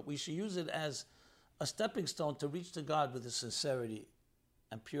that, but we should use it as a stepping stone to reach to God with the sincerity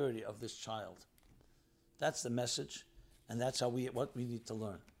and purity of this child. That's the message, and that's what we need to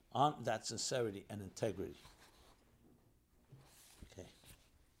learn, on that sincerity and integrity. Okay.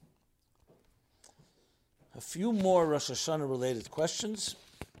 A few more Rosh Hashanah related questions.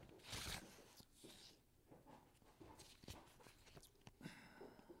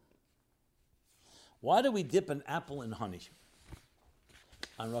 Why do we dip an apple in honey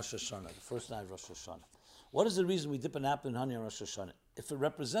on Rosh Hashanah, the first night of Rosh Hashanah? What is the reason we dip an apple in honey on Rosh Hashanah? If it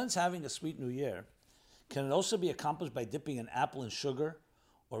represents having a sweet new year, can it also be accomplished by dipping an apple in sugar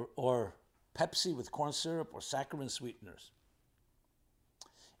or Pepsi with corn syrup or saccharine sweeteners?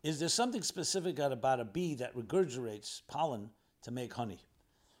 Is there something specific about a bee that regurgitates pollen to make honey?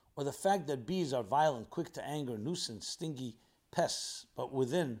 Or the fact that bees are violent, quick to anger, nuisance, stingy pests, but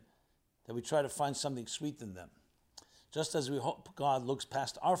within that we try to find something sweet in them? Just as we hope God looks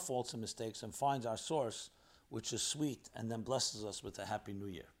past our faults and mistakes and finds our source, which is sweet, and then blesses us with a happy new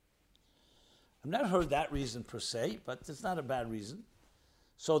year. I've never heard that reason per se, but it's not a bad reason.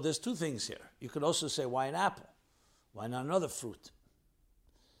 So there's two things here. You could also say, why an apple? Why not another fruit?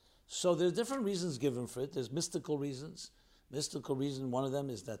 So there's different reasons given for it. There's mystical reasons. Mystical reason, one of them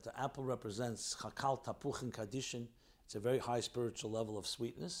is that the apple represents chakal tapuchin kadishin. It's a very high spiritual level of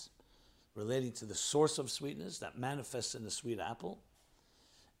sweetness, relating to the source of sweetness that manifests in the sweet apple.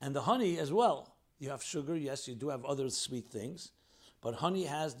 And the honey as well. You have sugar, yes, you do have other sweet things, but honey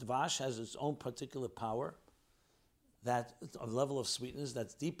dvash has its own particular power, that a level of sweetness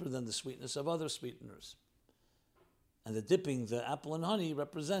that's deeper than the sweetness of other sweeteners. And the dipping the apple in honey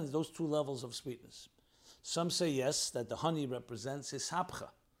represents those two levels of sweetness. Some say yes, that the honey represents hishapcha.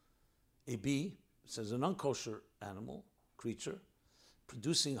 A bee, it says an unkosher animal, creature,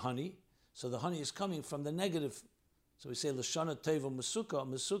 producing honey. So the honey is coming from the negative. So we say Lashana Teva Masuka,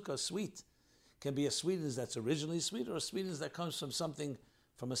 Masuka, sweet. Can be a sweetness that's originally sweet or a sweetness that comes from something,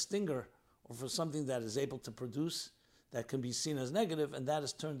 from a stinger, or from something that is able to produce that can be seen as negative, and that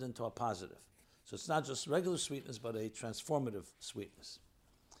is turned into a positive. So it's not just regular sweetness, but a transformative sweetness.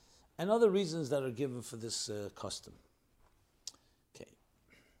 And other reasons that are given for this custom. Okay.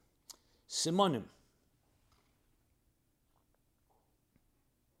 Simonim.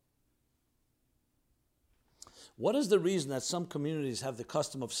 What is the reason that some communities have the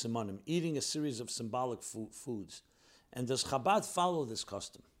custom of simonim, eating a series of symbolic foods? And does Chabad follow this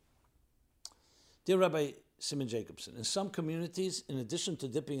custom? Dear Rabbi Simon Jacobson, in some communities, in addition to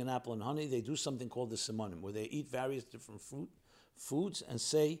dipping an apple in honey, they do something called the simonim, where they eat various different foods and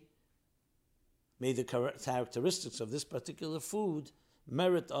say, may the characteristics of this particular food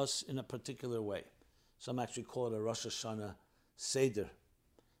merit us in a particular way. Some actually call it a Rosh Hashanah Seder.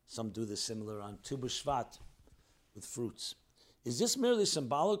 Some do the similar on Tu B'Shvat with fruits. Is this merely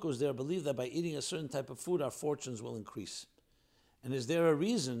symbolic, or is there a belief that by eating a certain type of food, our fortunes will increase? And is there a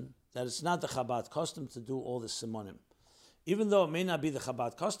reason that it's not the Chabad custom to do all the simonim? Even though it may not be the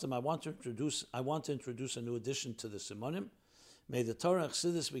Chabad custom, I want to introduce a new addition to the simonim. May the Torah and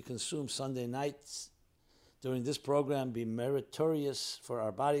Chassidus we consume Sunday nights during this program be meritorious for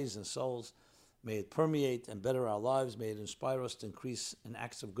our bodies and souls. May it permeate and better our lives. May it inspire us to increase in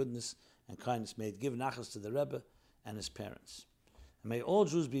acts of goodness and kindness. May it give nachas to the Rebbe and his parents. And may all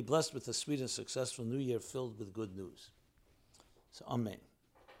Jews be blessed with a sweet and successful new year filled with good news. So, amen.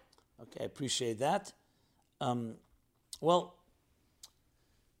 Okay, I appreciate that. Well,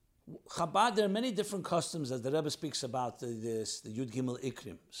 Chabad, there are many different customs that the Rebbe speaks about, the Yud Gimel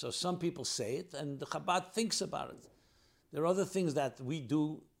Ikrim. So some people say it, and the Chabad thinks about it. There are other things that we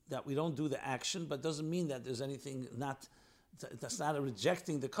do, that we don't do the action, but doesn't mean that there's anything that's not a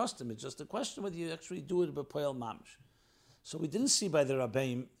rejecting the custom. It's just a question whether you actually do it b'poel mamish. So we didn't see by the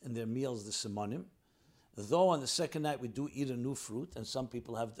Rabbeim in their meals the simonim, though on the second night we do eat a new fruit, and some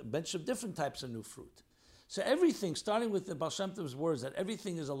people have a bunch of different types of new fruit. So everything, starting with the Baal Shem Tov's words, that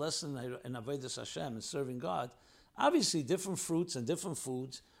everything is a lesson in Avodas Hashem and serving God, obviously different fruits and different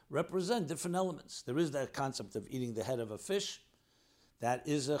foods represent different elements. There is that concept of eating the head of a fish. That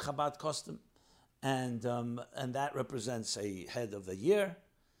is a Chabad custom. And that represents a head of the year.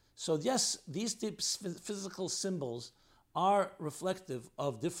 So yes, these physical symbols are reflective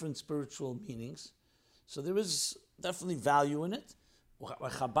of different spiritual meanings. So there is definitely value in it. What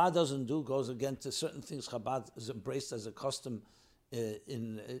Chabad doesn't do goes again to certain things Chabad is embraced as a custom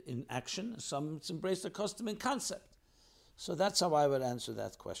in action. Some it's embraced a custom in concept. So that's how I would answer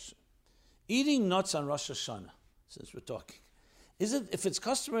that question. Eating nuts on Rosh Hashanah, since we're talking. Is it, if it's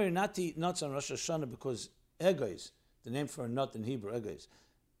customary not to eat nuts on Rosh Hashanah because egois, the name for a nut in Hebrew, egois,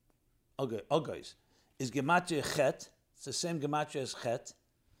 is gematria chet, it's the same gematria as chet,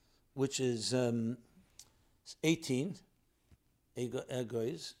 which is 18,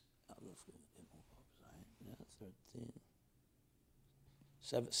 egois,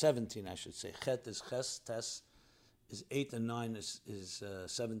 17 I should say. Chet is ches, tes is 8 and 9 is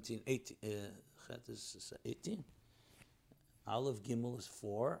 17, 18, chet is 18. Aleph Gimel is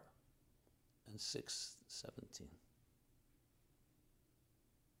 4, and 6, 17.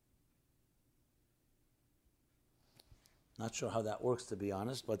 Not sure how that works, to be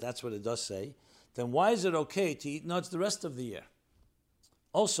honest, but that's what it does say. Then why is it okay to eat nuts the rest of the year?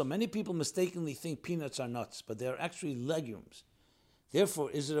 Also, many people mistakenly think peanuts are nuts, but they are actually legumes.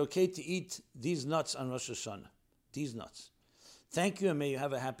 Therefore, is it okay to eat these nuts on Rosh Hashanah? These nuts. Thank you, and may you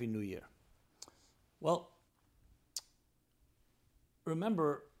have a happy new year. Well,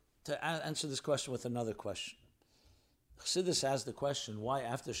 remember to answer this question with another question. Chassidus asked the question, why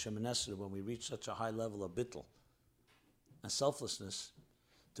after Shemoneh Esrei, when we reach such a high level of bittul and selflessness,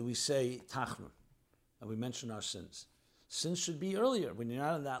 do we say tachnun, and we mention our sins? Sins should be earlier, when you're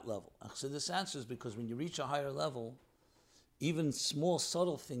not on that level. And Chassidus answers, because when you reach a higher level, even small,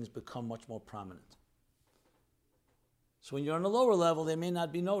 subtle things become much more prominent. So when you're on a lower level, they may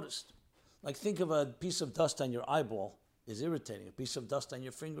not be noticed. Like think of a piece of dust on your eyeball is irritating. A piece of dust on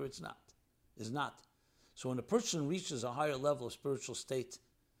your finger, it's not. Is not. So when a person reaches a higher level of spiritual state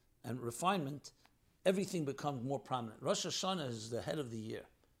and refinement, everything becomes more prominent. Rosh Hashanah is the head of the year.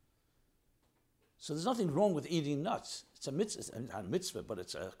 So there's nothing wrong with eating nuts. It's a mitzvah, it's not a mitzvah, but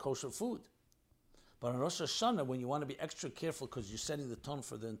it's a kosher food. But on Rosh Hashanah, when you want to be extra careful because you're setting the tone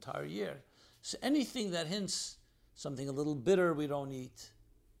for the entire year, so anything that hints something a little bitter, we don't eat.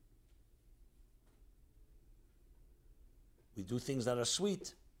 We do things that are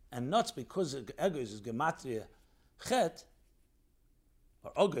sweet. And nuts, because egois is gematria chet,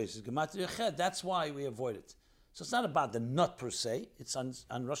 or Ogos is Gematria Chet. That's why we avoid it. So it's not about the nut per se. It's on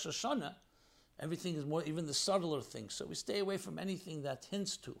Rosh Hashanah. Everything is more, even the subtler things. So we stay away from anything that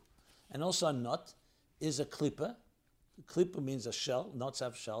hints to. And also a nut is a klippa. Klippa means a shell. Nuts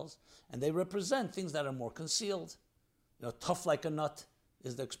have shells. And they represent things that are more concealed. Tough like a nut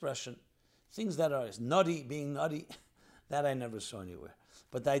is the expression. Things that are nutty, being nutty, that I never saw anywhere.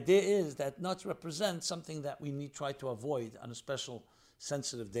 But the idea is that nuts represent something that we need try to avoid on a special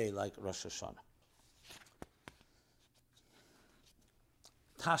sensitive day like Rosh Hashanah.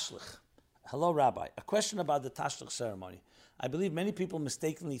 Tashlich. Hello, Rabbi. A question about the Tashlich ceremony. I believe many people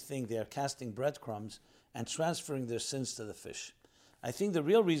mistakenly think they are casting breadcrumbs and transferring their sins to the fish. I think the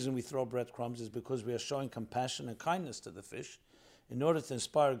real reason we throw breadcrumbs is because we are showing compassion and kindness to the fish in order to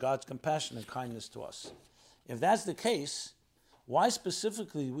inspire God's compassion and kindness to us. If that's the case, why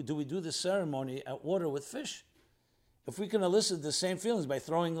specifically do we do the ceremony at water with fish? If we can elicit the same feelings by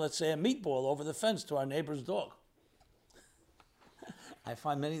throwing, let's say, a meatball over the fence to our neighbor's dog. I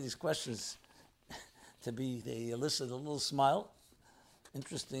find many of these questions they elicit a little smile.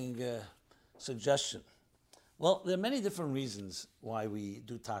 Interesting suggestion. Well, there are many different reasons why we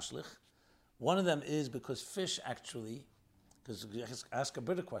do tashlich. One of them is because fish actually, because ask a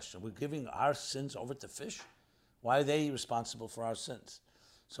better question, we're giving our sins over to fish? Why are they responsible for our sins?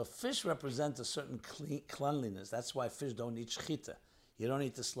 So fish represent a certain cleanliness. That's why fish don't eat shechita. You don't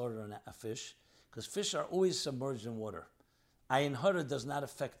need to slaughter a fish, because fish are always submerged in water. Ayin hara does not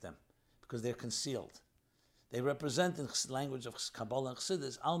affect them, because they're concealed. They represent, in the language of Kabbalah and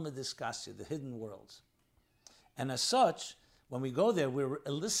Chassidus, Alma Diskasya, the hidden worlds. And as such, when we go there, we're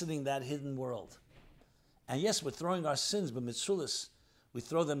eliciting that hidden world. And yes, we're throwing our sins, but mitzulis, we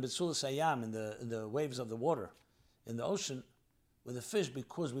throw them mitzulis ayam in the waves of the water, in the ocean, with the fish,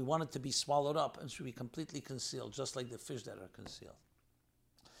 because we want it to be swallowed up and should be completely concealed, just like the fish that are concealed.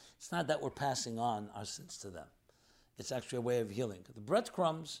 It's not that we're passing on our sins to them. It's actually a way of healing. The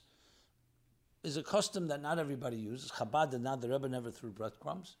breadcrumbs is a custom that not everybody uses. Chabad did not, the Rebbe never threw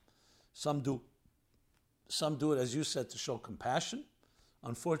breadcrumbs. Some do. Some do it, as you said, to show compassion.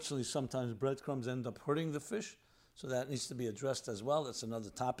 Unfortunately, sometimes breadcrumbs end up hurting the fish, so that needs to be addressed as well. That's another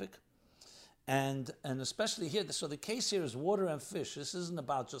topic. And especially here, so the case here is water and fish. This isn't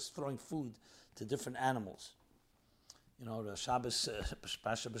about just throwing food to different animals. The Shabbos,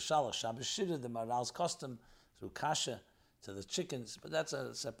 Pasha B'Shalach, Shabbos Shira, the Maral's custom, through kasha to the chickens, but that's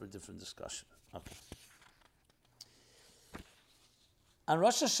a separate, different discussion. Okay. On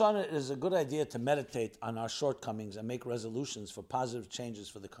Rosh Hashanah, it is a good idea to meditate on our shortcomings and make resolutions for positive changes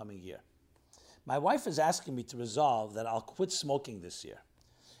for the coming year. My wife is asking me to resolve that I'll quit smoking this year.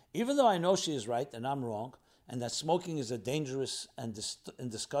 Even though I know she is right and I'm wrong, and that smoking is a dangerous and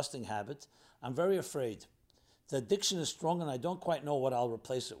disgusting habit, I'm very afraid. The addiction is strong and I don't quite know what I'll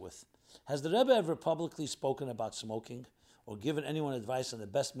replace it with. Has the Rebbe ever publicly spoken about smoking or given anyone advice on the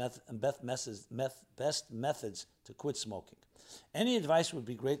best methods to quit smoking? Any advice would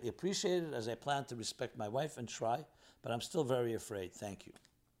be greatly appreciated, as I plan to respect my wife and try, but I'm still very afraid. Thank you.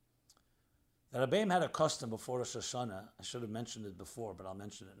 The Rebbeim had a custom before Rosh Hashanah. I should have mentioned it before, but I'll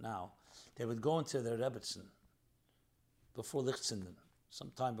mention it now. They would go into their Rebbetzin before Lichtsinden,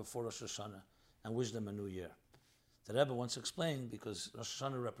 sometime before Rosh Hashanah, and wish them a new year. The Rebbe once explained, because Rosh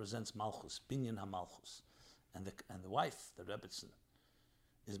Hashanah represents Malchus, Binyan HaMalchus, and the wife, the Rebbetzin,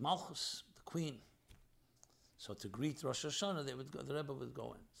 is Malchus, the queen. So to greet Rosh Hashanah, the Rebbe would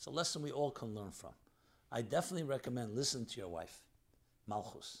go in. It's a lesson we all can learn from. I definitely recommend listen to your wife,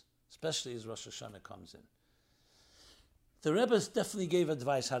 Malchus, especially as Rosh Hashanah comes in. The Rebbe definitely gave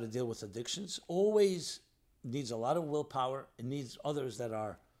advice how to deal with addictions. Always needs a lot of willpower. It needs others that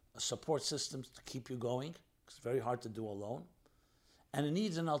are support systems to keep you going. It's very hard to do alone. And it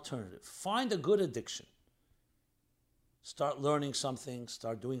needs an alternative. Find a good addiction. Start learning something,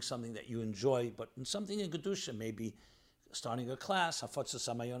 start doing something that you enjoy, but something in Kedusha, maybe starting a class, Hafatzas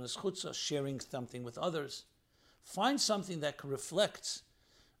Hamayonas Chutza, sharing something with others. Find something that reflects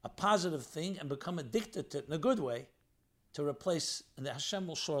a positive thing and become addicted to it in a good way to replace, and the Hashem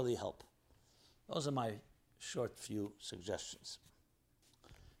will surely help. Those are my short few suggestions.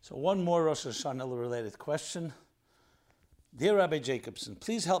 So one more Rosh Hashanah related question. Dear Rabbi Jacobson,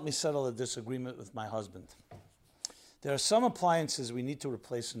 please help me settle a disagreement with my husband. There are some appliances we need to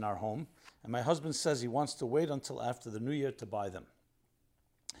replace in our home, and my husband says he wants to wait until after the new year to buy them.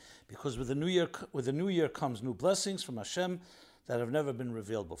 Because with the new year comes new blessings from Hashem that have never been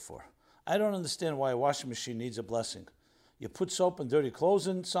revealed before. I don't understand why a washing machine needs a blessing. You put soap and dirty clothes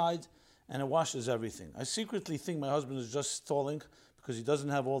inside, and it washes everything. I secretly think my husband is just stalling because he doesn't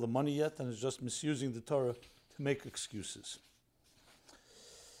have all the money yet and is just misusing the Torah to make excuses.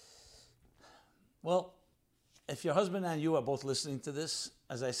 Well, if your husband and you are both listening to this,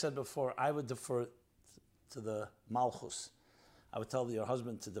 as I said before, I would defer to the Malchus. I would tell your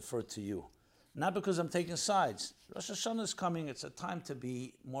husband to defer to you. Not because I'm taking sides. Rosh Hashanah is coming. It's a time to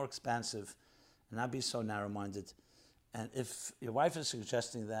be more expansive and not be so narrow-minded. And if your wife is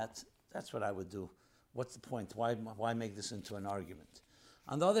suggesting that, that's what I would do. What's the point? Why make this into an argument?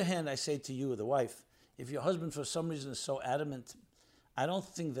 On the other hand, I say to you, the wife, if your husband for some reason is so adamant, I don't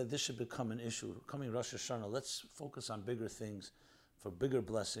think that this should become an issue. Coming Rosh Hashanah, let's focus on bigger things for bigger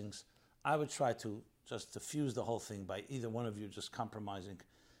blessings. I would try to just diffuse the whole thing by either one of you just compromising.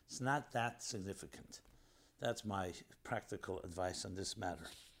 It's not that significant. That's my practical advice on this matter.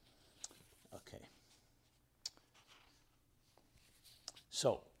 Okay.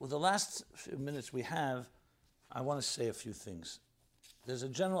 So, with the last few minutes we have, I want to say a few things. There's a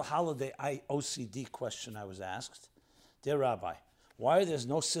general holiday OCD question I was asked. Dear Rabbi, why are there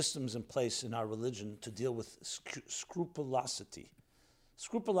no systems in place in our religion to deal with scrupulosity?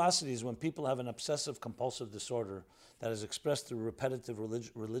 Scrupulosity is when people have an obsessive-compulsive disorder that is expressed through repetitive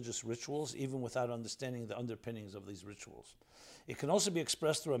religious rituals, even without understanding the underpinnings of these rituals. It can also be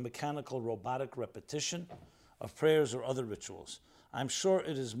expressed through a mechanical, robotic repetition of prayers or other rituals. I'm sure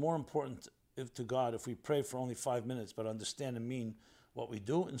it is more important to God if we pray for only 5 minutes, but understand and mean what we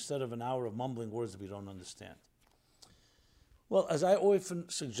do, instead of an hour of mumbling words that we don't understand. Well, as I often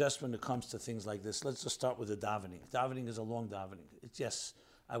suggest when it comes to things like this, let's just start with the davening. Davening is a long davening. Yes,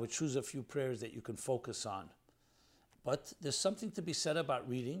 I would choose a few prayers that you can focus on. But there's something to be said about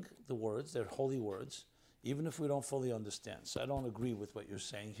reading the words, they're holy words, even if we don't fully understand. So I don't agree with what you're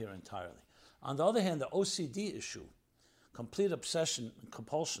saying here entirely. On the other hand, the OCD issue, complete obsession and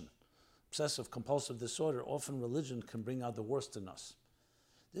compulsion, obsessive-compulsive disorder, often religion can bring out the worst in us.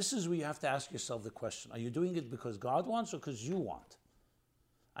 This is where you have to ask yourself the question, are you doing it because God wants or because you want?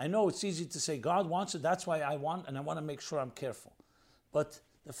 I know it's easy to say God wants it, that's why I want, and I want to make sure I'm careful. But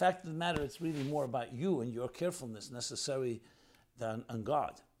the fact of the matter, it's really more about you and your carefulness necessarily than on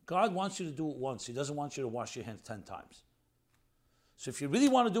God. God wants you to do it once. He doesn't want you to wash your hands 10 times. So if you really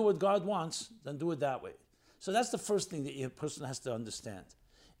want to do what God wants, then do it that way. So that's the first thing that a person has to understand.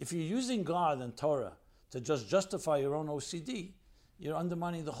 If you're using God and Torah to just justify your own OCD, you're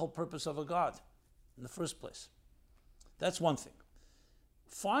undermining the whole purpose of a God in the first place. That's one thing.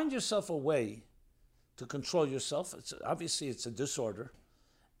 Find yourself a way to control yourself. Obviously, it's a disorder,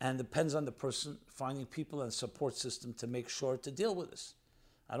 and depends on the person finding people and support system to make sure to deal with this.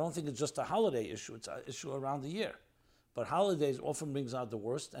 I don't think it's just a holiday issue. It's an issue around the year. But holidays often brings out the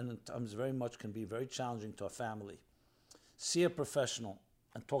worst, and at times very much can be very challenging to a family. See a professional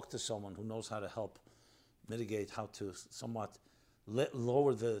and talk to someone who knows how to help mitigate, how to somewhat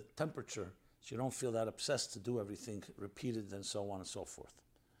lower the temperature so you don't feel that obsessed to do everything repeated and so on and so forth.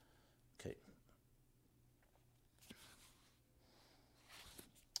 Okay.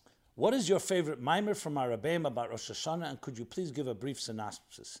 What is your favorite mimer from our Rebbeim about Rosh Hashanah, and could you please give a brief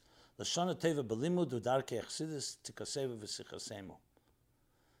synopsis? Lashana teva b'limud u'darkei chassidus tikaseva v'sichasemu.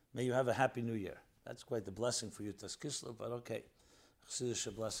 May you have a happy new year. That's quite the blessing for you, Taskislev, but okay.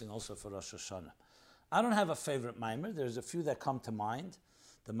 Chassidish blessing also for Rosh Hashanah. I don't have a favorite mimer. There's a few that come to mind.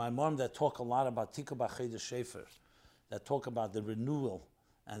 The Maimorim that talk a lot about Tikva B'Chodesh Shefer, that talk about the renewal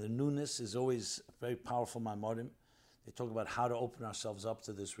and the newness, is always a very powerful Maimorim. They talk about how to open ourselves up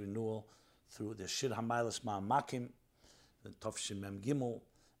to this renewal through the Shir HaMailas Ma'amakim, the Tov Mem Gimel,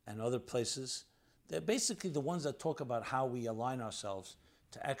 and other places. They're basically the ones that talk about how we align ourselves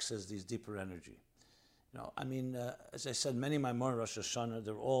to access these deeper energy. As I said, many Maimorim Rosh Hashanah,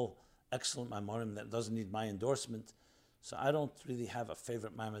 they're all excellent Maimorim that doesn't need my endorsement. So I don't really have a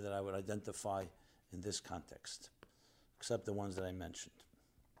favorite Maimer that I would identify in this context, except the ones that I mentioned.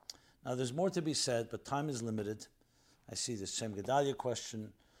 Now there's more to be said, but time is limited. I see the Shem Gedalia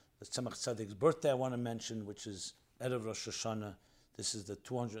question, the Tzemach Tzedek's birthday I want to mention, which is Erev Rosh Hashanah. This is the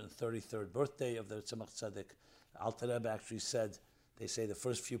 233rd birthday of the Tzemach Tzedek. Alter Rebbe actually said, they say the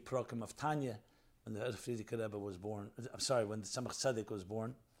first few prokim of Tanya, when the Frierdiker Rebbe was born, when the Tzemach Tzedek was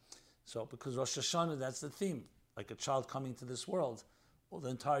born. So because Rosh Hashanah, that's the theme. Like a child coming to this world, well, the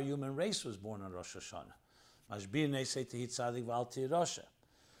entire human race was born on Rosh Hashanah. Mashbir Neisei Tehi Tzadik V'al Tihei Rasha.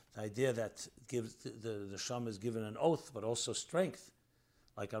 The idea that gives the Shama is given an oath, but also strength,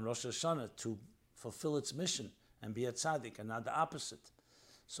 like on Rosh Hashanah, to fulfill its mission and be a tzaddik, and not the opposite.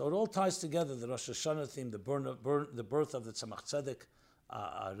 So it all ties together, the Rosh Hashanah theme, the birth of the Tzemach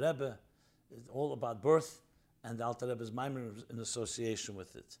Tzedek Rebbe, all about birth, and the Alter Rebbe's Maimer in association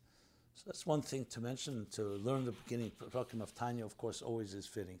with it. So that's one thing to mention. To learn the beginning prokim of Tanya, of course, always is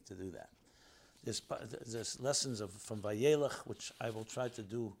fitting to do that. There's lessons from Vayelech, which I will try to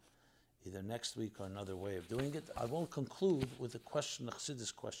do either next week or another way of doing it. I will conclude with a question, a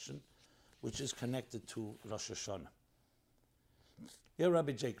Chassidus question, which is connected to Rosh Hashanah. Dear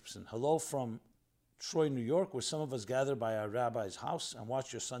Rabbi Jacobson, hello from Troy, New York, where some of us gather by our rabbi's house and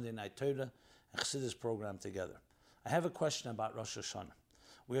watch your Sunday Night Torah and Chassidus program together. I have a question about Rosh Hashanah.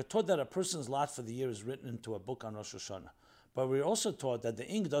 We are taught that a person's lot for the year is written into a book on Rosh Hashanah, but we are also taught that the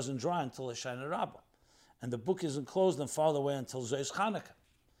ink doesn't dry until Hoshana Rabbah, and the book is enclosed and filed away until Zeis Chanukah.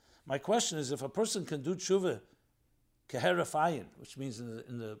 My question is, if a person can do tshuva keheref ayin, which means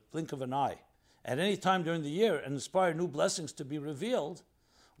in the blink of an eye, at any time during the year and inspire new blessings to be revealed,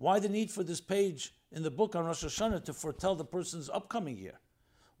 why the need for this page in the book on Rosh Hashanah to foretell the person's upcoming year?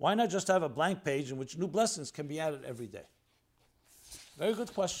 Why not just have a blank page in which new blessings can be added every day? Very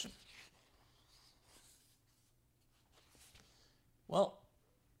good question. Well,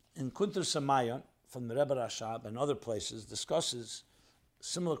 in Kunter Samayon, from the Rebbe Rashab and other places, discusses a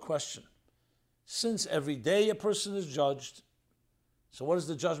similar question. Since every day a person is judged, so what does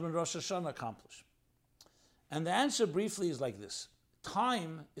the judgment of Rosh Hashanah accomplish? And the answer briefly is like this.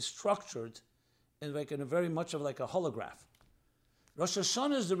 Time is structured in a very much of like a holograph. Rosh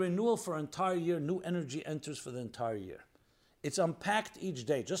Hashanah is the renewal for an entire year. New energy enters for the entire year. It's unpacked each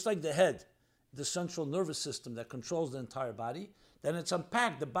day, just like the head, the central nervous system that controls the entire body. Then it's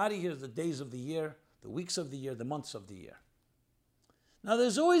unpacked. The body hears the days of the year, the weeks of the year, the months of the year. Now,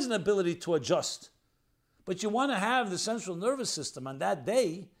 there's always an ability to adjust, but you want to have the central nervous system on that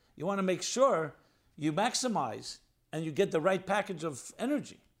day. You want to make sure you maximize and you get the right package of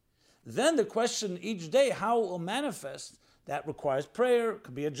energy. Then the question each day, how it will manifest, that requires prayer,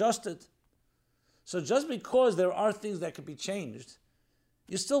 could be adjusted. So just because there are things that could be changed,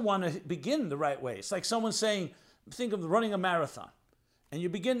 you still want to begin the right way. It's like someone saying, think of running a marathon, and you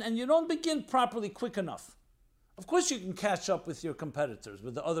begin, and you don't begin properly quick enough. Of course you can catch up with your competitors,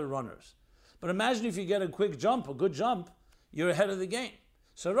 with the other runners. But imagine if you get a quick jump, a good jump, you're ahead of the game.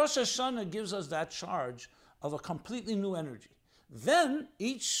 So Rosh Hashanah gives us that charge of a completely new energy. Then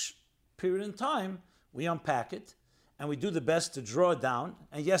each period in time, we unpack it, and we do the best to draw it down.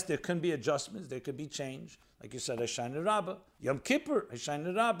 And yes, there can be adjustments, there could be change. Like you said, Hoshana Rabbah, Yom Kippur,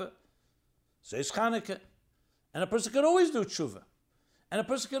 Hoshana Rabbah, Zeis Chanukah. And a person could always do tshuva. And a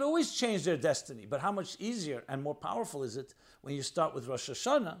person could always change their destiny. But how much easier and more powerful is it when you start with Rosh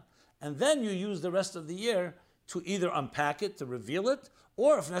Hashanah, and then you use the rest of the year to either unpack it, to reveal it,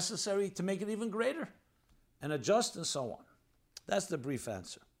 or if necessary, to make it even greater, and adjust and so on. That's the brief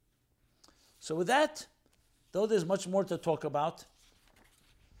answer. So with that, though there's much more to talk about,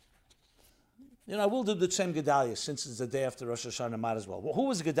 I will do the same Gedalia, since it's the day after Rosh Hashanah, might as well. Who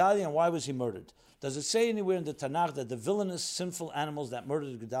was Gedalia and why was he murdered? Does it say anywhere in the Tanakh that the villainous, sinful animals that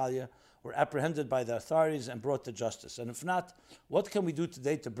murdered Gedalia were apprehended by the authorities and brought to justice? And if not, what can we do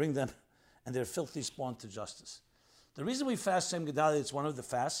today to bring them and their filthy spawn to justice? The reason we fast Shem Gedalia, it's one of the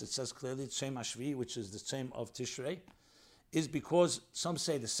fasts, it says clearly it's Shem Ashvi, which is the same of Tishrei, is because some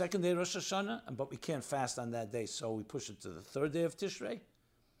say the second day of Rosh Hashanah, but we can't fast on that day, so we push it to the third day of Tishrei.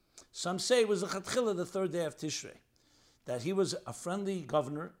 Some say it was the Chatchila, the third day of Tishrei, that he was a friendly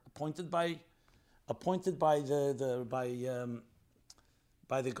governor appointed by the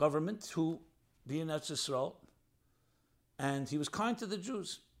government to be in Eretz Yisrael, and he was kind to the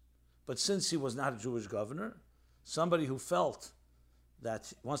Jews. But since he was not a Jewish governor, somebody who felt that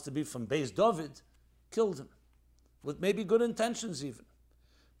he wants to be from Beis David killed him, with maybe good intentions even.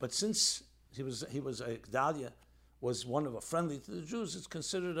 But since he was a Gedalia, was one of a friendly to the Jews, it's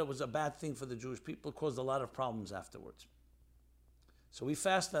considered it was a bad thing for the Jewish people. It caused a lot of problems afterwards. So we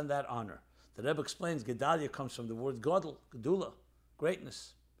fast on that honor. The Rebbe explains Gedalia comes from the word Gadol, Gedula,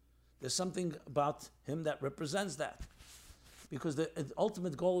 greatness. There's something about him that represents that. Because the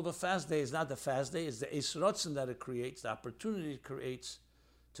ultimate goal of a fast day is not the fast day, it's the Eis Rotzen that it creates, the opportunity it creates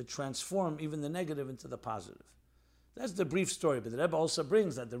to transform even the negative into the positive. That's the brief story, but the Rebbe also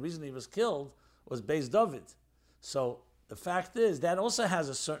brings that the reason he was killed was Beis David. So the fact is that also has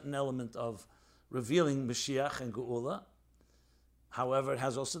a certain element of revealing Mashiach and Geula. However, it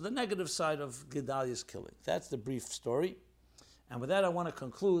has also the negative side of Gedalia's killing. That's the brief story. And with that, I want to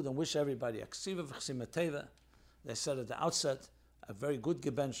conclude and wish everybody a Ksiva v'Chsima Teva. They said at the outset, a very good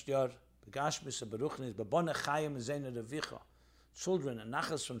gebenched yar, begashmis and beruchnis, beboneh chayim zeyne revicha, children and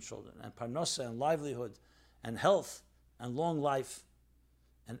nachas from children, and parnosa and livelihood, and health and long life,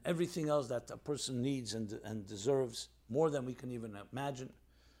 and everything else that a person needs and deserves more than we can even imagine.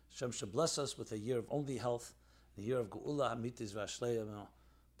 Hashem should bless us with a year of only health, a year of Geula, Hamitis Vashleya,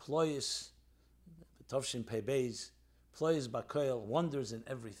 Ployis, Tovshin Peibeis, Ployis Bakoil, wonders in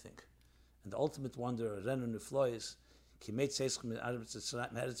everything. And the ultimate wonder, Renu Nifloyis,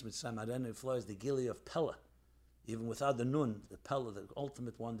 The Gili of Pella, even without the Nun, the Pella, the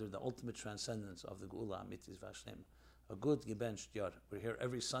ultimate wonder, the ultimate transcendence of the Geula Amitis Vashem. A good gebencht yard. We're here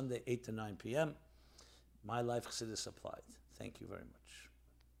every Sunday, 8 to 9 p.m. My Life Chassidus Applied. Thank you very much.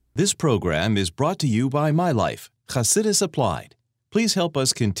 This program is brought to you by My Life, Chassidus Applied. Please help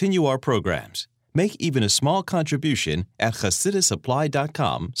us continue our programs. Make even a small contribution at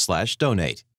chassidusapply.com/donate.